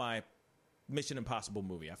recent Mission Impossible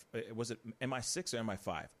movie, was it MI6 or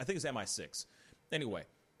MI5? I think it's MI6. Anyway,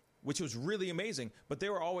 which was really amazing, but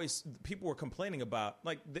people were complaining about,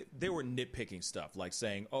 like, they were nitpicking stuff, like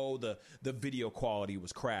saying, oh, the video quality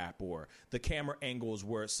was crap, or the camera angles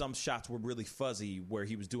where some shots were really fuzzy where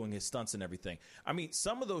he was doing his stunts and everything. I mean,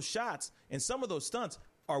 some of those shots and some of those stunts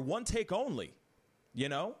are one take only,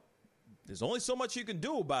 There's only so much you can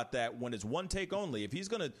do about that when it's one take only. If he's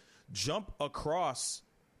going to jump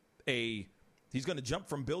he's going to jump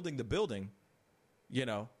from building to building,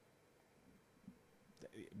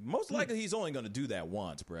 most likely he's only going to do that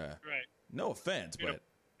once, bruh. Right. No offense, but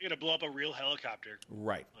you're going to blow up a real helicopter.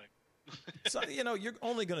 Right. So, you're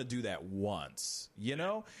only going to do that once,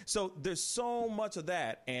 So there's so much of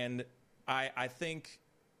that. And I think,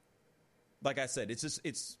 like I said,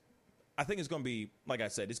 I think it's going to be, like I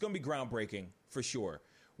said, it's going to be groundbreaking for sure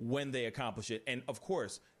when they accomplish it. And of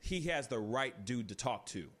course, he has the right dude to talk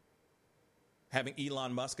to. Having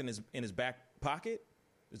Elon Musk in his back pocket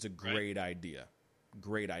is a great idea.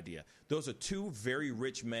 Great idea. Those are two very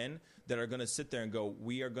rich men that are going to sit there and go,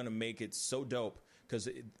 we are going to make it so dope because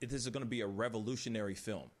this is going to be a revolutionary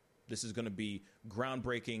film. This is going to be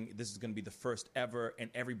groundbreaking. This is going to be the first ever, and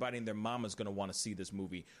everybody and their mama is going to want to see this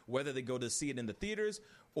movie, whether they go to see it in the theaters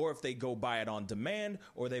or if they go buy it on demand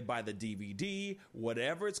or they buy the DVD,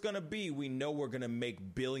 whatever it's going to be. We know we're going to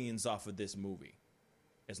make billions off of this movie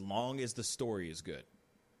as long as the story is good.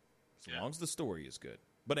 As long as the story is good.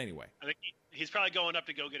 But anyway, I think he's probably going up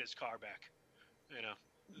to go get his car back.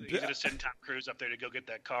 He's going to send Tom Cruise up there to go get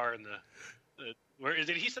that car. And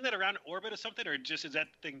did he send that around orbit or something, or is that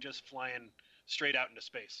thing just flying straight out into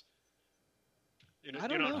space? I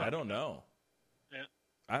don't know. I don't know. Yeah,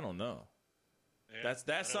 I don't know. Yeah,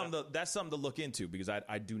 that's something to look into because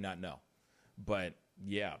I do not know. But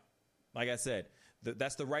yeah, like I said,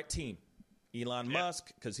 that's the right team. Elon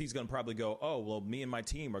Musk, because he's going to probably go, oh well, me and my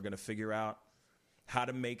team are going to figure out how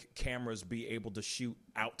to make cameras be able to shoot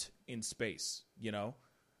out in space,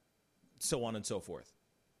 so on and so forth.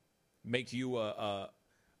 Make you a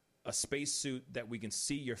space suit that we can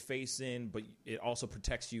see your face in, but it also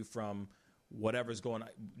protects you from whatever's going on,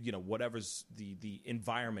 whatever's the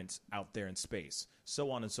environment out there in space,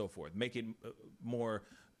 so on and so forth. Make it more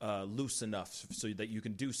loose enough so that you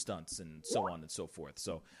can do stunts and so on and so forth.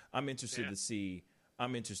 So I'm interested to see.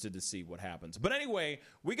 I'm interested to see what happens. But anyway,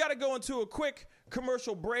 we got to go into a quick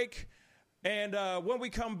commercial break. And when we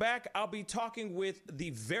come back, I'll be talking with the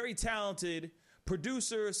very talented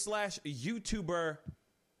producer / YouTuber,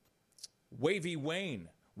 Wavy Wayne.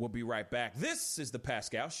 We'll be right back. This is the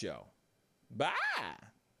Pascal Show. Bye.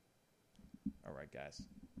 All right, guys.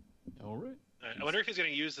 All right. I wonder if he's going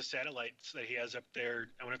to use the satellites that he has up there.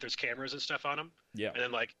 I wonder if there's cameras and stuff on them. Yeah.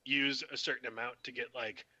 And then use a certain amount to get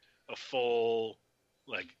a full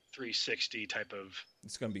 360 type of.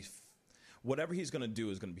 It's going to be whatever he's going to do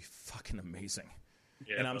is going to be fucking amazing.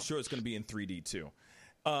 Yeah, and I'm sure it's going to be in 3D too.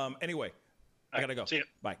 Anyway, I got to go. See ya.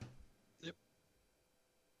 Bye. Yep.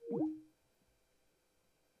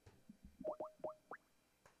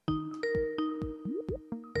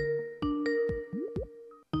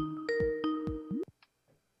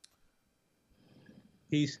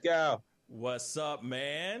 Pascal. What's up,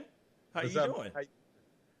 man? How What's you up? doing?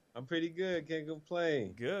 I'm pretty good. Can't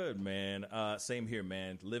complain. Good, man. Same here,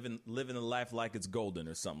 man. Living the life like it's golden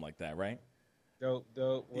or something like that, right? Dope.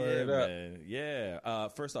 Word up. Man. Yeah.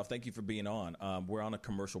 First off, thank you for being on. We're on a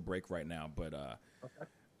commercial break right now, but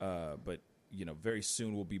very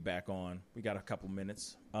soon we'll be back on. We got a couple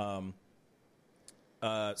minutes. So,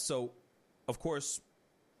 of course,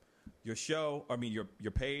 your show. I mean,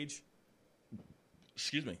 your page.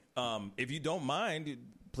 Excuse me. If you don't mind,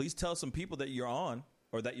 please tell some people that you're on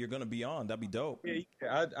or that you're going to be on. That'd be dope.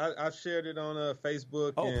 Yeah, I shared it on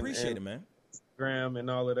Facebook. Oh, appreciate it, man. Instagram and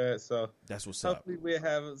all of that. So that's what's up. Hopefully we'll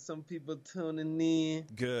have some people tuning in.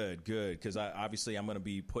 Good. Because obviously I'm going to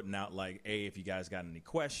be putting out hey, if you guys got any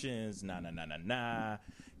questions, nah.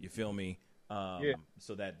 You feel me?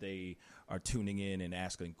 so that they are tuning in and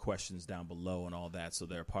asking questions down below and all that, so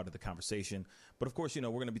they're a part of the conversation. But of course, we're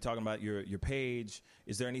going to be talking about your page.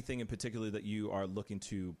 Is there anything in particular that you are looking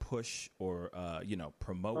to push or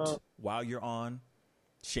promote while you're on?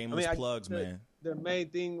 Shameless plugs, man. The main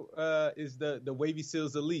thing is the Wavy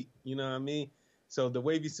Seals Elite. You know what I mean? So the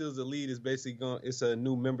Wavy Seals Elite is basically it's a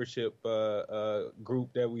new membership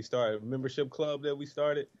group that we started, membership club that we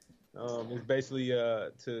started. It's basically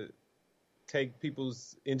to take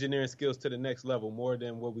people's engineering skills to the next level, more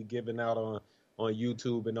than what we giving out on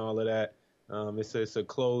YouTube and all of that. It's a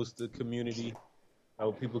closed community.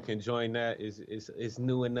 People can join that. It's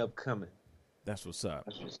new and upcoming. That's what's up.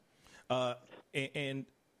 And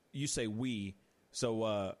you say we,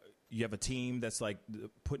 so you have a team that's like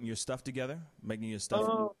putting your stuff together, making your stuff. You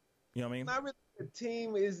know what I mean? Not really. The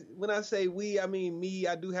team is, when I say we, I mean me.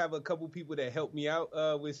 I do have a couple people that help me out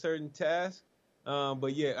with certain tasks.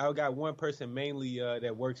 But yeah, I got one person mainly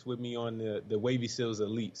that works with me on the Wavy Seals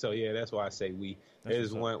Elite. So yeah, that's why I say we.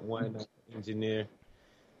 There's one engineer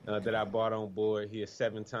that I brought on board. He's a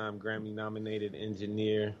 7-time Grammy nominated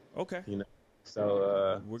engineer. Okay.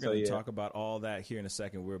 So we're going to talk about all that here in a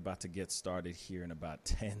second. We're about to get started here in about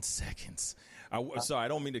 10 seconds. Sorry, I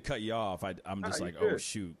don't mean to cut you off. I'm just like, oh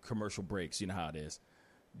shoot, commercial breaks. You know how it is.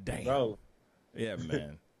 Damn. Bro. Yeah,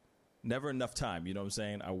 man. Never enough time. You know what I'm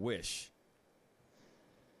saying? I wish.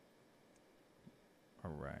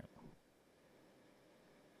 All right.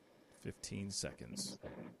 15 seconds.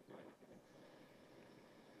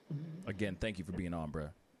 Again, thank you for being on, bro.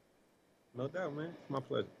 No doubt, man. It's my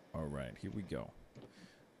pleasure. All right, here we go.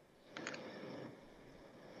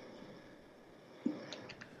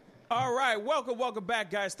 All right, welcome back,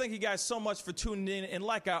 guys. Thank you guys so much for tuning in. And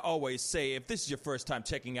like I always say, if this is your first time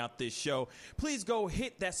checking out this show, please go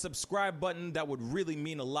hit that subscribe button. That would really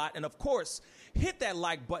mean a lot. And of course, hit that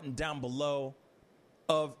like button down below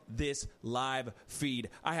of this live feed.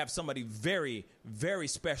 I have somebody very, very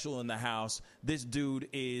special in the house. This dude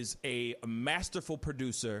is a masterful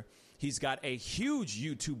producer. He's got a huge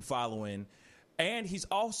YouTube following, and he's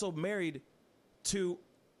also married to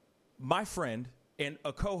my friend and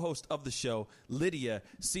a co-host of the show, Lydia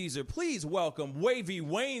Caesar. Please welcome Wavy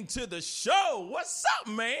Wayne to the show. What's up,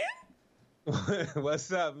 man?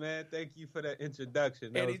 What's up, man? Thank you for that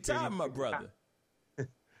introduction. Anytime, my brother.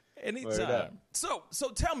 Anytime. So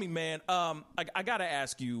tell me, man, I got to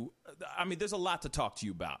ask you, I mean, there's a lot to talk to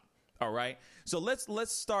you about, all right? So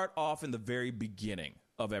let's start off in the very beginning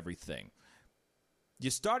of everything.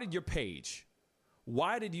 You started your page.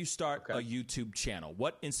 Why did you start a YouTube channel?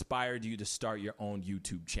 What inspired you to start your own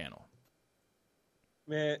YouTube channel?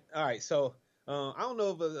 Man, all right, so I don't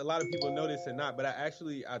know if a lot of people know this or not, but I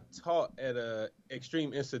taught at a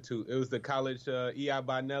Extreme Institute. It was the college, E.I.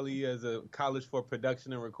 Bonelli, as a college for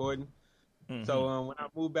production and recording. Mm-hmm. So when I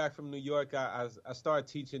moved back from New York, I started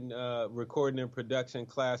teaching recording and production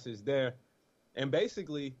classes there. And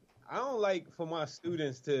basically, I don't like for my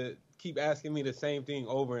students to keep asking me the same thing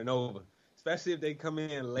over and over, especially if they come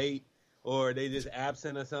in late or they just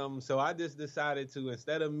absent or something. So I just decided to,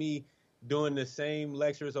 instead of me doing the same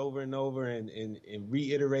lectures over and over and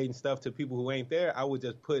reiterating stuff to people who ain't there, I would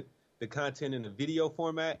just put the content in a video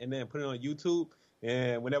format and then put it on YouTube.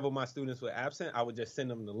 And whenever my students were absent, I would just send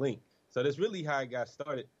them the link. So that's really how I got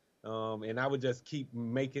started. And I would just keep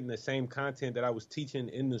making the same content that I was teaching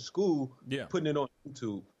in the school, putting it on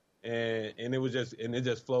YouTube. And it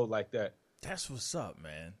just flowed like that. That's what's up,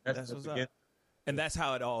 man. That's what's up. And that's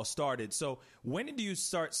how it all started. So when did you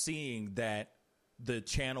start seeing that the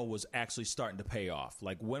channel was actually starting to pay off?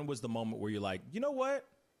 Like, when was the moment where you're like, you know what?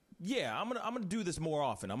 Yeah, I'm gonna do this more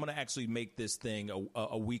often. I'm gonna actually make this thing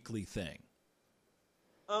a weekly thing.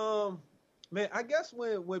 Man, I guess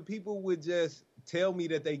when people would just tell me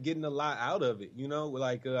that they getting a lot out of it,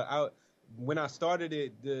 like when I started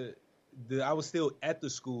it, I was still at the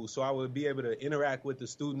school, so I would be able to interact with the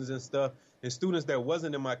students and stuff. And students that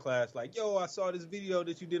wasn't in my class, like, yo, I saw this video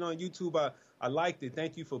that you did on YouTube. I liked it.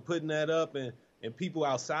 Thank you for putting that up. And people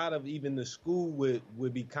outside of even the school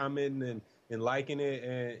would be commenting and liking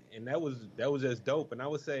it. And that was just dope. And I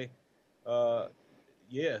would say,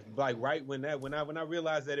 like right when I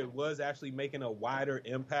realized that it was actually making a wider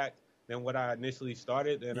impact than what I initially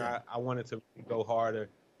started, and I wanted to go harder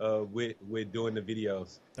with doing the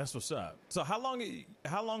videos. That's what's up. So how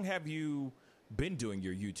long have you been doing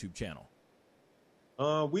your YouTube channel?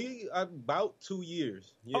 We about 2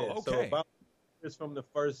 years. Yeah. Oh, okay. So about 2 years from the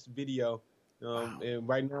first video. Wow. And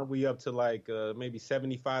right now we up to like maybe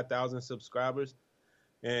 75,000 subscribers.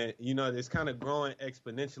 And, you know, it's kind of growing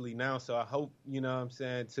exponentially now. So I hope, you know what I'm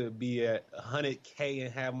saying, to be at 100K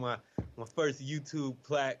and have my first YouTube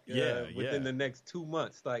plaque within the next 2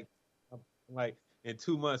 months. Like in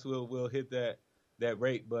 2 months, we'll hit that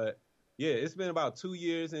rate. But, yeah, it's been about 2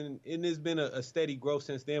 years, and it's been a steady growth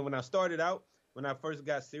since then. When I started out, when I first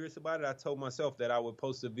got serious about it, I told myself that I would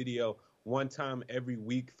post a video one time every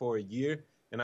week for a year.